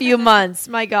for a few months.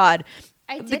 My God,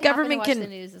 the government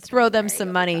can throw them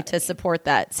some money to support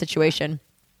that situation.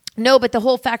 No, but the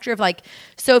whole factor of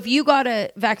so if you got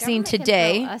a vaccine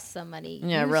today, can throw us some money.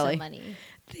 Yeah, really. Some money.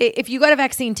 If you got a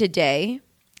vaccine today,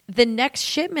 the next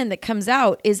shipment that comes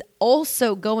out is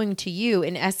also going to you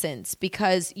in essence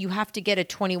because you have to get a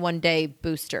 21-day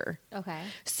booster. Okay.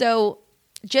 So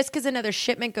just because another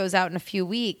shipment goes out in a few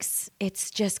weeks,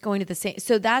 it's just going to the same.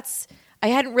 So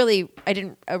I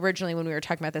didn't originally when we were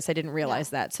talking about this, I didn't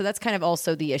realize that. So that's kind of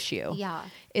also the issue. Yeah.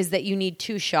 Is that you need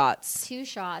 2 shots. 2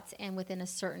 shots and within a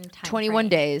certain time 21 frame.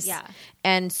 days. Yeah.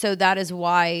 And so that is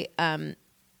why,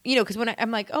 because when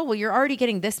I'm like, oh, well, you're already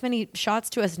getting this many shots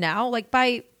to us now.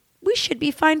 We should be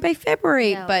fine by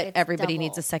February, but everybody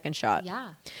needs a second shot.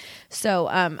 Yeah. So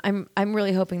I'm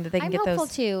really hoping that they can get those. I'm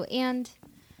hopeful too. And,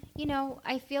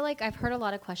 I feel like I've heard a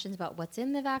lot of questions about what's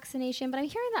in the vaccination, but I'm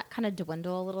hearing that kind of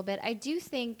dwindle a little bit. I do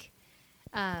think,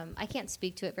 I can't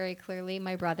speak to it very clearly.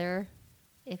 My brother,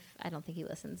 I don't think he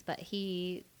listens, but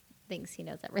he thinks he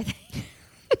knows everything.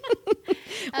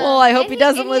 Well, I hope he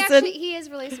doesn't listen. He is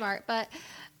really smart, but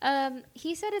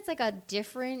he said it's a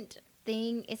different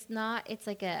thing. It's I'm not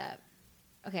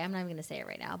even going to say it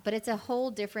right now, but it's a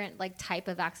whole different type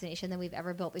of vaccination than we've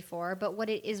ever built before. But what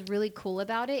it is really cool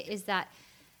about it is that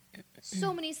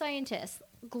so many scientists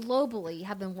globally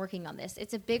have been working on this.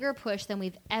 It's a bigger push than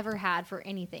we've ever had for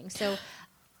anything. So,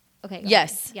 okay.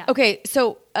 Yes. Yeah. Okay.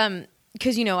 So,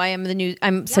 because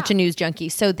I'm such a news junkie.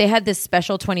 So they had this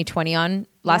special 2020 on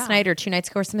last night or 2 nights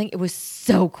ago or something. It was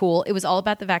so cool. It was all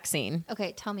about the vaccine.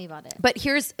 Okay, tell me about it. But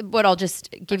here's what I'll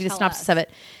just give you the synopsis of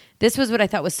it. This was what I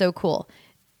thought was so cool.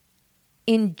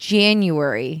 In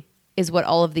January is what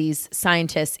all of these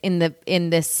scientists in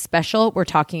this special were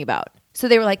talking about. So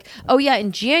they were like, "Oh yeah,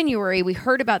 in January we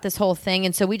heard about this whole thing,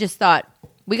 and so we just thought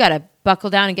we got to buckle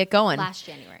down and get going." Last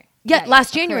January. Yeah,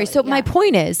 last January. Clearly, so my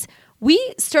point is,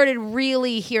 we started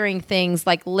really hearing things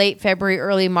late February,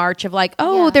 early March of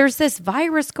there's this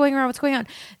virus going around. What's going on?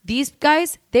 These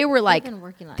guys, they were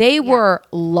were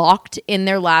locked in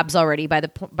their labs already by the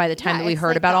time that we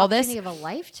heard about all this. Of a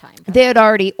lifetime. They had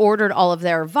already ordered all of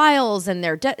their vials and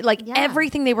their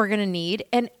everything they were going to need.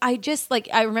 And I just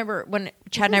I remember when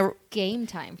Chad and I were game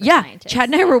time. For scientists. Chad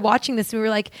and I were watching this and we were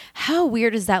like, how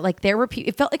weird is that? There were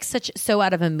it felt like so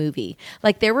out of a movie.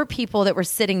 There were people that were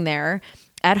sitting there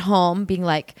at home being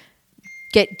like,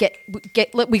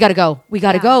 we got to go. We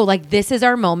got to go. Like, this is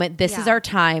our moment. This is our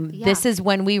time. Yeah. This is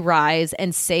when we rise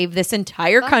and save this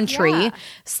entire country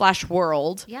 /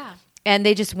 world. Yeah. And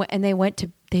they just went, and they went to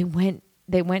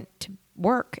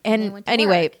work. And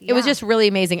anyway, work. it was just really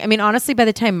amazing. I mean, honestly, by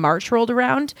the time March rolled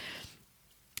around,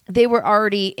 they were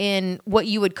already in what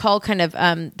you would call kind of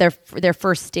their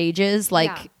first stages.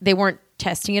 Like, they weren't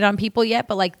testing it on people yet,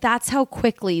 but like, that's how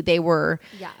quickly they were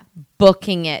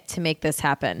booking it to make this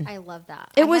happen. I love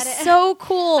that. It was so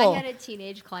cool. I had a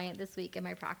teenage client this week in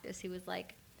my practice who was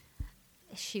like,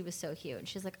 she was so cute. And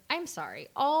she's like, I'm sorry.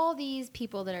 All these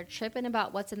people that are tripping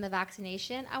about what's in the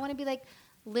vaccination, I want to be like,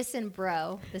 listen,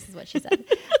 bro. This is what she said.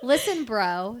 Listen,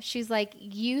 bro. She's like,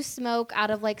 you smoke out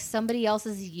of like somebody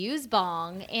else's used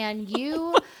bong, and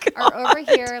you are over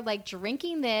here like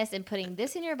drinking this and putting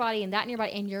this in your body and that in your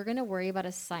body, and you're going to worry about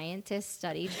a scientist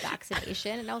studied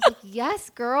vaccination. And I was like,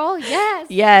 yes, girl.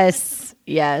 Yes.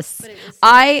 Yes.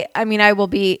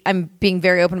 I'm being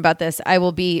very open about this. I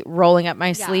will be rolling up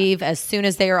my sleeve as soon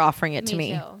as they are offering it to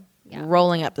me. Yeah.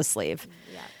 Rolling up the sleeve.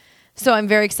 Yeah. So I'm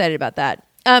very excited about that.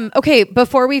 Okay,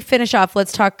 before we finish off,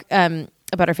 let's talk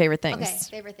about our favorite things. Okay,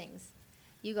 favorite things.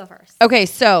 You go first. Okay,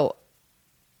 so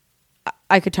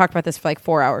I could talk about this for like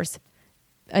 4 hours.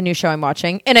 A new show I'm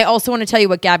watching. And I also want to tell you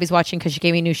what Gabby's watching because she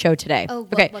gave me a new show today. Oh,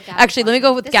 okay. What Actually, let me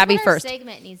go with this Gabby is what our first.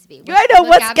 Segment needs to be. I know.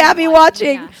 What's Gabby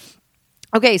watching? Yeah.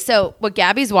 Okay, so what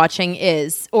Gabby's watching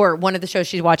is, or one of the shows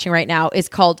she's watching right now is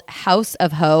called House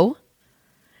of Ho.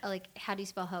 Like, how do you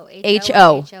spell ho?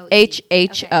 H-O. H-O-E?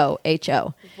 H-O. Okay.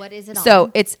 H-O. What is it on?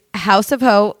 So it's House of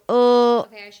Ho.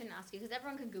 Okay, I shouldn't ask you because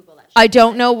everyone can Google that. I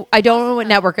don't know what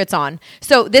network it's on.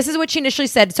 So this is what she initially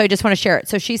said, so I just want to share it.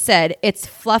 So she said, it's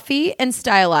fluffy and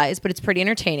stylized, but it's pretty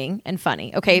entertaining and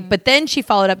funny. Okay, but then she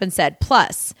followed up and said,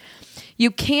 plus, you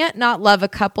can't not love a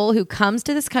couple who comes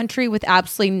to this country with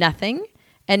absolutely nothing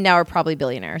and now are probably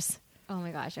billionaires. Oh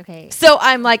my gosh. Okay. So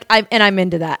I'm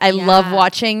into that. I love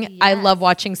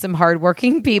watching some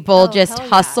hardworking people just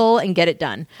hustle and get it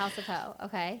done. House of Ho.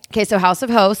 Okay. Okay. So House of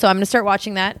Ho. So I'm going to start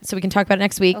watching that so we can talk about it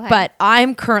next week. Okay. But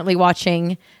I'm currently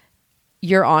watching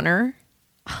Your Honor.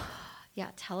 Yeah.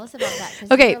 Tell us about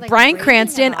that. Okay. Bryan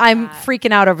Cranston. I'm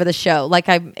freaking out over the show. Like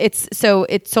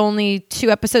it's only 2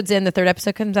 episodes in. The 3rd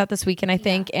episode comes out this weekend, I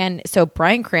think. Yeah. And so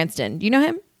Bryan Cranston, do you know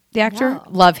him? The actor? No.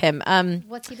 Love him.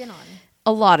 What's he been on?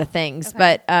 A lot of things,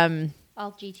 but All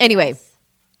GTS. Anyway,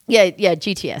 yeah,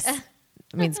 GTS. It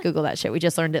means Google that shit. We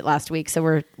just learned it last week,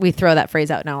 so we throw that phrase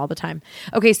out now all the time.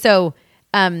 Okay, so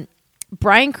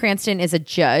Bryan Cranston is a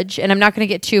judge, and I'm not going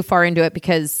to get too far into it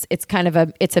because it's kind of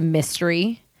a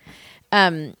mystery.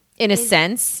 In a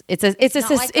sense, it's a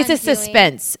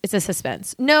suspense. It's a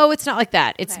suspense. No, it's not like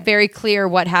that. It's very clear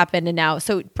what happened, and now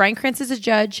so Bryan Cranston is a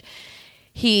judge.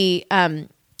 He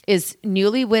is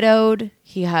newly widowed.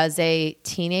 He has a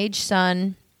teenage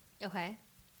son. Okay.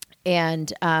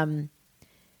 And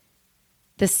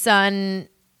the son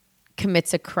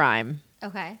commits a crime.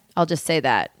 Okay. I'll just say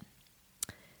that.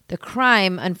 The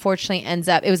crime, unfortunately, ends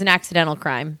up, it was an accidental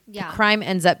crime. Yeah. The crime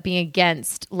ends up being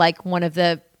against like one of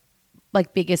the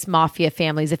like biggest mafia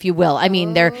families, if you will. I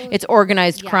mean, it's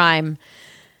organized crime.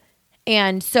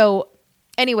 And so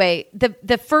anyway,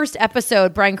 the first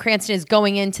episode, Bryan Cranston is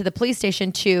going into the police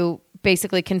station to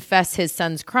basically confess his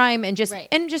son's crime and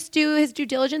just do his due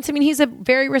diligence. I mean, he's a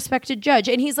very respected judge,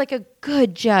 and he's like a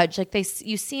good judge. Like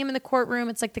you see him in the courtroom,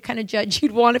 it's like the kind of judge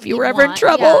you'd want if you were ever in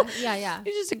trouble. Yeah.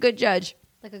 He's just a good judge.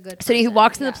 Like a good person. So he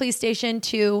walks in the police station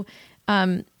to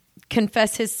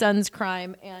confess his son's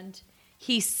crime, and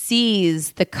he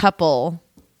sees the couple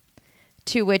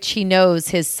to which he knows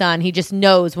his son. He just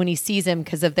knows when he sees him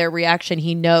because of their reaction.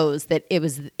 He knows that it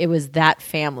was that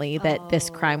family that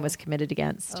this crime was committed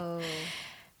against. Oh.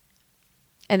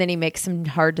 And then he makes some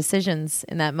hard decisions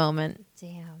in that moment.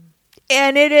 Damn.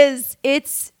 And it is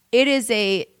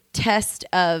a test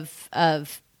of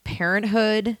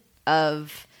parenthood,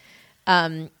 of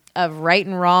right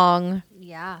and wrong.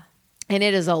 Yeah. And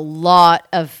it is a lot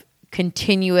of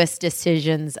continuous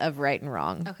decisions of right and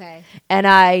wrong. Okay. And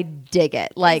I dig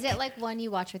it. Like, is it like one you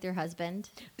watch with your husband?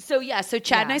 So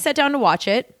Chad and I sat down to watch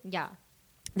it. Yeah.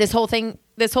 This whole thing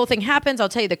happens. I'll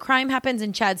tell you, the crime happens,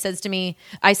 and Chad says to me,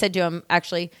 I said to him,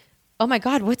 actually, oh my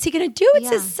God, what's he going to do? It's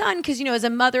his son. Because, as a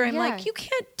mother, I'm like, you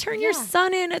can't turn your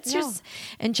son in. It's just,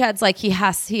 and Chad's like, he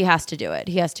has to do it.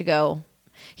 He has to go.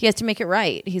 He has to make it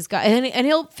right. He's got, and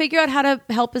he'll figure out how to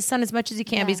help his son as much as he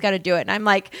can, but he's got to do it. And I'm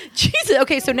like, Jesus.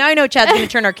 Okay, so now I know Chad's going to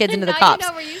turn our kids into the cops. You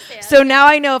know where you stand. So now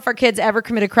I know if our kids ever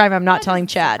commit a crime, I'm not telling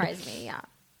Chad. Surprise me, yeah.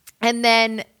 And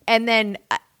then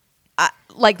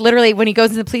like literally when he goes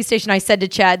to the police station, I said to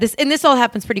Chad this all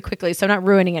happens pretty quickly, so I'm not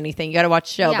ruining anything. You got to watch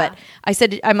the show. Yeah. But I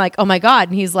said, I'm like, oh my God.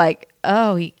 And he's like,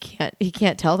 oh, he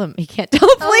can't tell them. He can't tell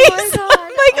the police. God. I'm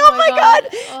like, oh my God.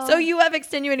 Oh. So you have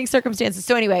extenuating circumstances.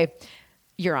 So anyway,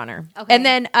 Your Honor. Okay. And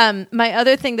then my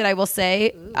other thing that I will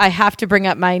say, I have to bring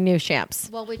up my new champs.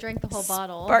 Well, we drank the whole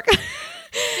bottle.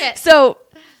 Shit. So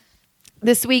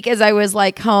this week as I was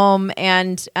like home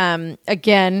and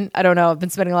again, I don't know, I've been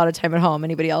spending a lot of time at home.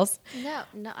 Anybody else? No,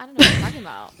 I don't know what you're talking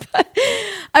about.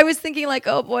 I was thinking like,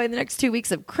 oh boy, the next 2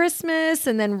 weeks of Christmas.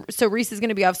 And then, so Reese is going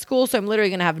to be off school. So I'm literally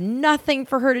going to have nothing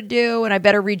for her to do. And I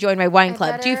better rejoin my wine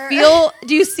club. Do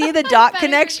you see the dot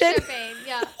connection?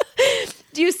 Yeah.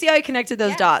 Do you see how I connected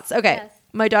those Yes, dots? Okay. yes.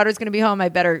 My daughter's going to be home. I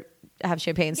better have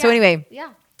champagne. So anyway, Yeah.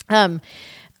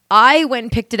 I went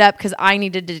and picked it up because I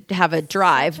needed to have a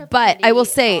drive. a But I will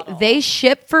pretty say bottle. they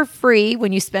ship for free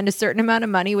when you spend a certain amount of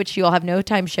money, which you'll have no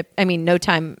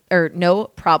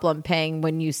problem paying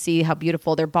when you see how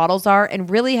beautiful their bottles are and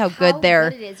really how good they're.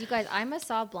 Good it is. You guys, I'm a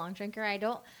Sauv Blanc drinker. I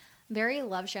don't very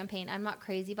love champagne. I'm not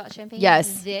crazy about champagne.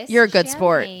 Yes, This you're a good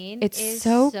sport. champagne It's is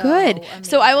so good.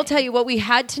 So I will amazing. tell you what we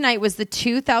had tonight was the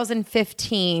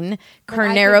 2015 I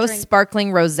Carnero could drink-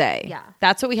 Sparkling Rosé. Yeah.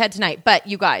 That's what we had tonight. But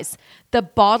you guys, the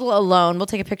bottle alone, we'll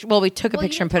take a picture. Well, we took a Well, you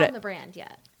picture and didn't put tell it. them the brand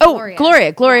yet.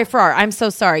 Oh, Gloria Ferrar. I'm so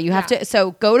sorry. You have Yeah. to.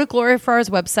 So go to Gloria Ferrar's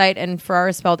website, and Ferrar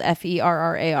is spelled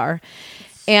Ferrar,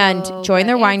 and So join good.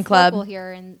 their And wine it's club. local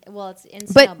here, and it's in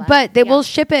Sonoma. But they Yeah. will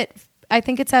ship it. I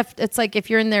think it's like if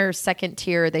you're in their second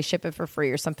tier, they ship it for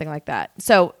free or something like that.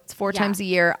 So it's 4 times a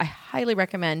year. I highly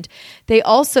recommend. They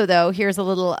also though, here's a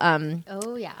little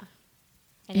Oh yeah.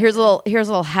 here's a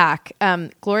little hack.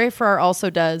 Gloria Ferrar also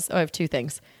does. Oh, I have 2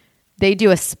 things. They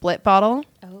do a split bottle.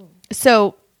 Oh.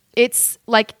 So it's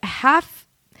like half.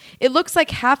 It looks like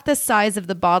half the size of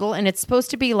the bottle, and it's supposed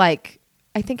to be like,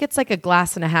 I think it's like a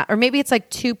glass and a half, or maybe it's like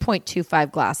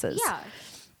 2.25 glasses. Yeah.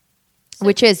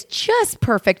 Which is just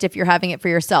perfect if you're having it for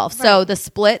yourself. So Right. the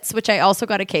splits, which I also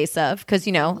got a case of because,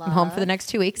 I'm home for the next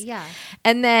 2 weeks. Yeah.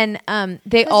 And then they 'Cause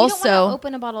you don't also wanna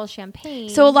open a bottle of champagne.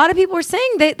 so a lot of people were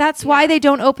saying that's why Yeah. they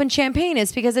don't open champagne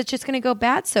is because it's just going to go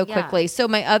bad so Yeah. quickly. So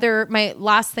my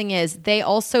last thing is they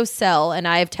also sell, and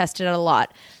I have tested it a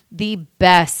lot, the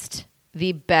best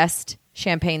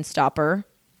champagne stopper.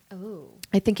 Ooh.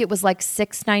 I think it was like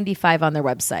 $6.95 on their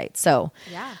website. So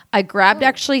Yeah. I grabbed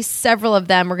actually several of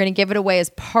them. We're going to give it away as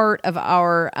part of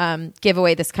our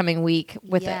giveaway this coming week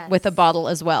with Yes. a bottle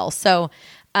as well. So,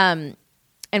 and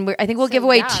I think we'll So, give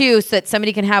away yeah. 2 so that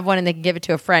somebody can have one and they can give it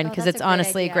to a friend because that's it's a great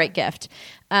honestly idea. a great gift.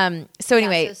 So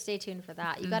anyway, so stay tuned for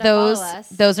that. You got to follow us.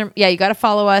 those are you got to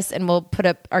follow us and we'll put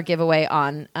up our giveaway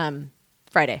on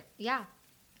Friday. Yeah.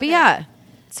 But Okay. yeah,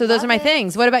 so those Love are my it.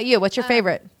 things. What about you? What's your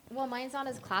favorite? Well, mine's not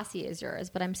as classy as yours,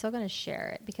 but I'm still going to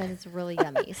share it because it's really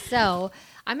yummy. So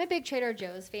I'm a big Trader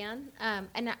Joe's fan.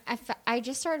 And I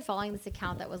just started following this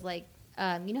account that was like,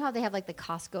 you know how they have like the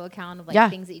Costco account of like Yeah.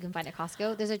 things that you can find at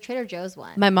Costco? There's a Trader Joe's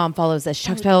one. My mom follows this. She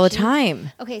talks Oh, about it all the does she?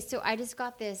 time. Okay, so I just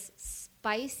got this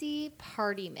spicy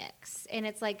party mix, and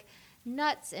it's like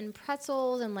nuts and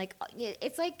pretzels and like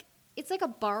it's like a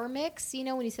bar mix, you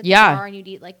know, when you sit at Yeah. the bar and you'd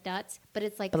eat like nuts, but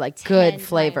it's like But, like, 10 good times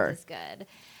flavor. as good.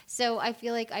 So I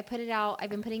feel like I put it out. I've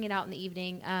been putting it out in the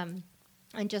evening, and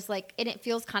just like, and it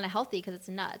feels kind of healthy because it's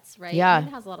nuts, right? Yeah. And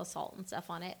it has a lot of salt and stuff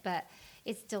on it, but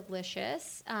it's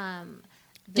delicious.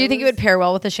 Do you think it would pair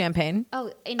well with the champagne?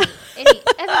 Oh, any.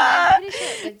 I'm pretty sure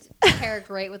it would pair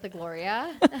great with the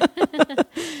Gloria.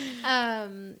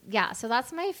 Yeah, so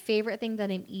that's my favorite thing that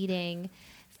I'm eating.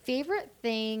 Favorite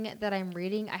thing that I'm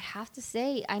reading, I have to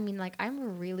say, I mean, like,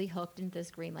 I'm really hooked into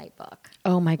this Greenlight book.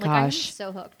 Oh my Like, I'm gosh.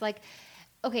 so hooked. Like,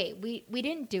 okay, we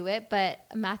didn't do it, but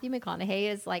Matthew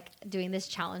McConaughey is like doing this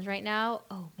challenge right now.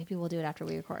 Oh, maybe we'll do it after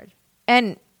we record.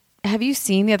 And have you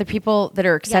seen the other people that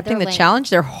are accepting the lame. challenge?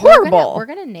 They're horrible. We're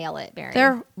gonna nail it, Mary.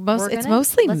 It's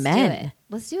mostly let's men. Do it.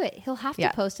 Let's do it. He'll have to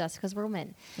Yeah. post us because we're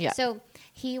men. Yeah. So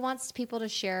he wants people to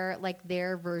share like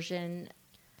their version,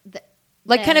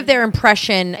 Like kind of their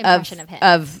impression of him.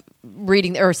 of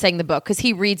reading or saying the book because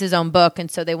he reads his own book and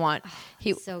so they want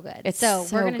so good. It's so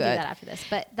so we're gonna good. do that after this.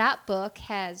 But that book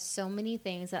has so many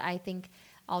things that I think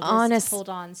I'll just Honest- hold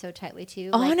on so tightly to.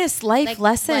 honest life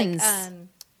lessons.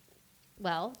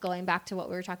 Well, going back to what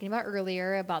we were talking about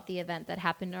earlier about the event that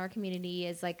happened in our community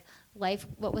is like life.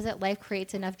 What was it? Life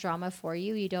creates enough drama for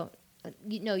you. You don't.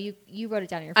 You wrote it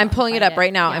down in your phone. I'm pulling it Find up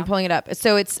right now. Yeah. I'm pulling it up.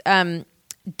 So it's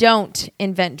don't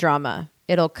invent drama.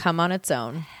 It'll come on its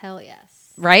own. Hell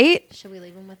yes. Right? Should we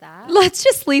leave them with that? Let's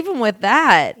just leave them with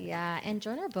that. Yeah, and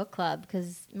join our book club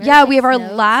because We have our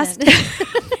last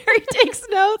Mary takes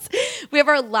notes. We have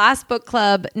our last book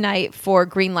club night for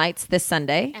Green Lights this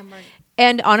Sunday.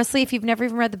 And honestly, if you've never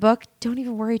even read the book, don't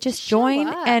even worry. Just join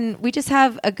up. and we just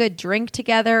have a good drink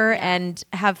together and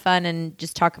have fun and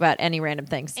just talk about any random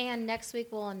things. And next week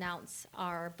we'll announce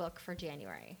our book for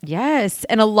January. Yes.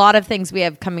 And a lot of things we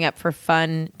have coming up for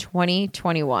fun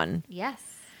 2021. Yes.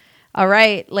 All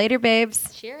right. Later,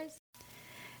 babes. Cheers.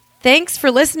 Thanks for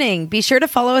listening. Be sure to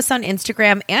follow us on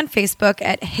Instagram and Facebook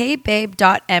at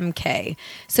heybabe.mk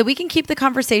so we can keep the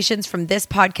conversations from this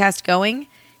podcast going,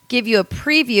 give you a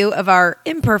preview of our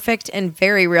imperfect and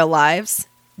very real lives.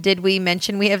 Did we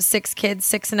mention we have 6 kids,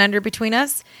 6 and under between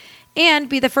us? And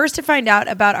be the first to find out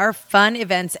about our fun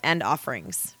events and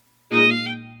offerings.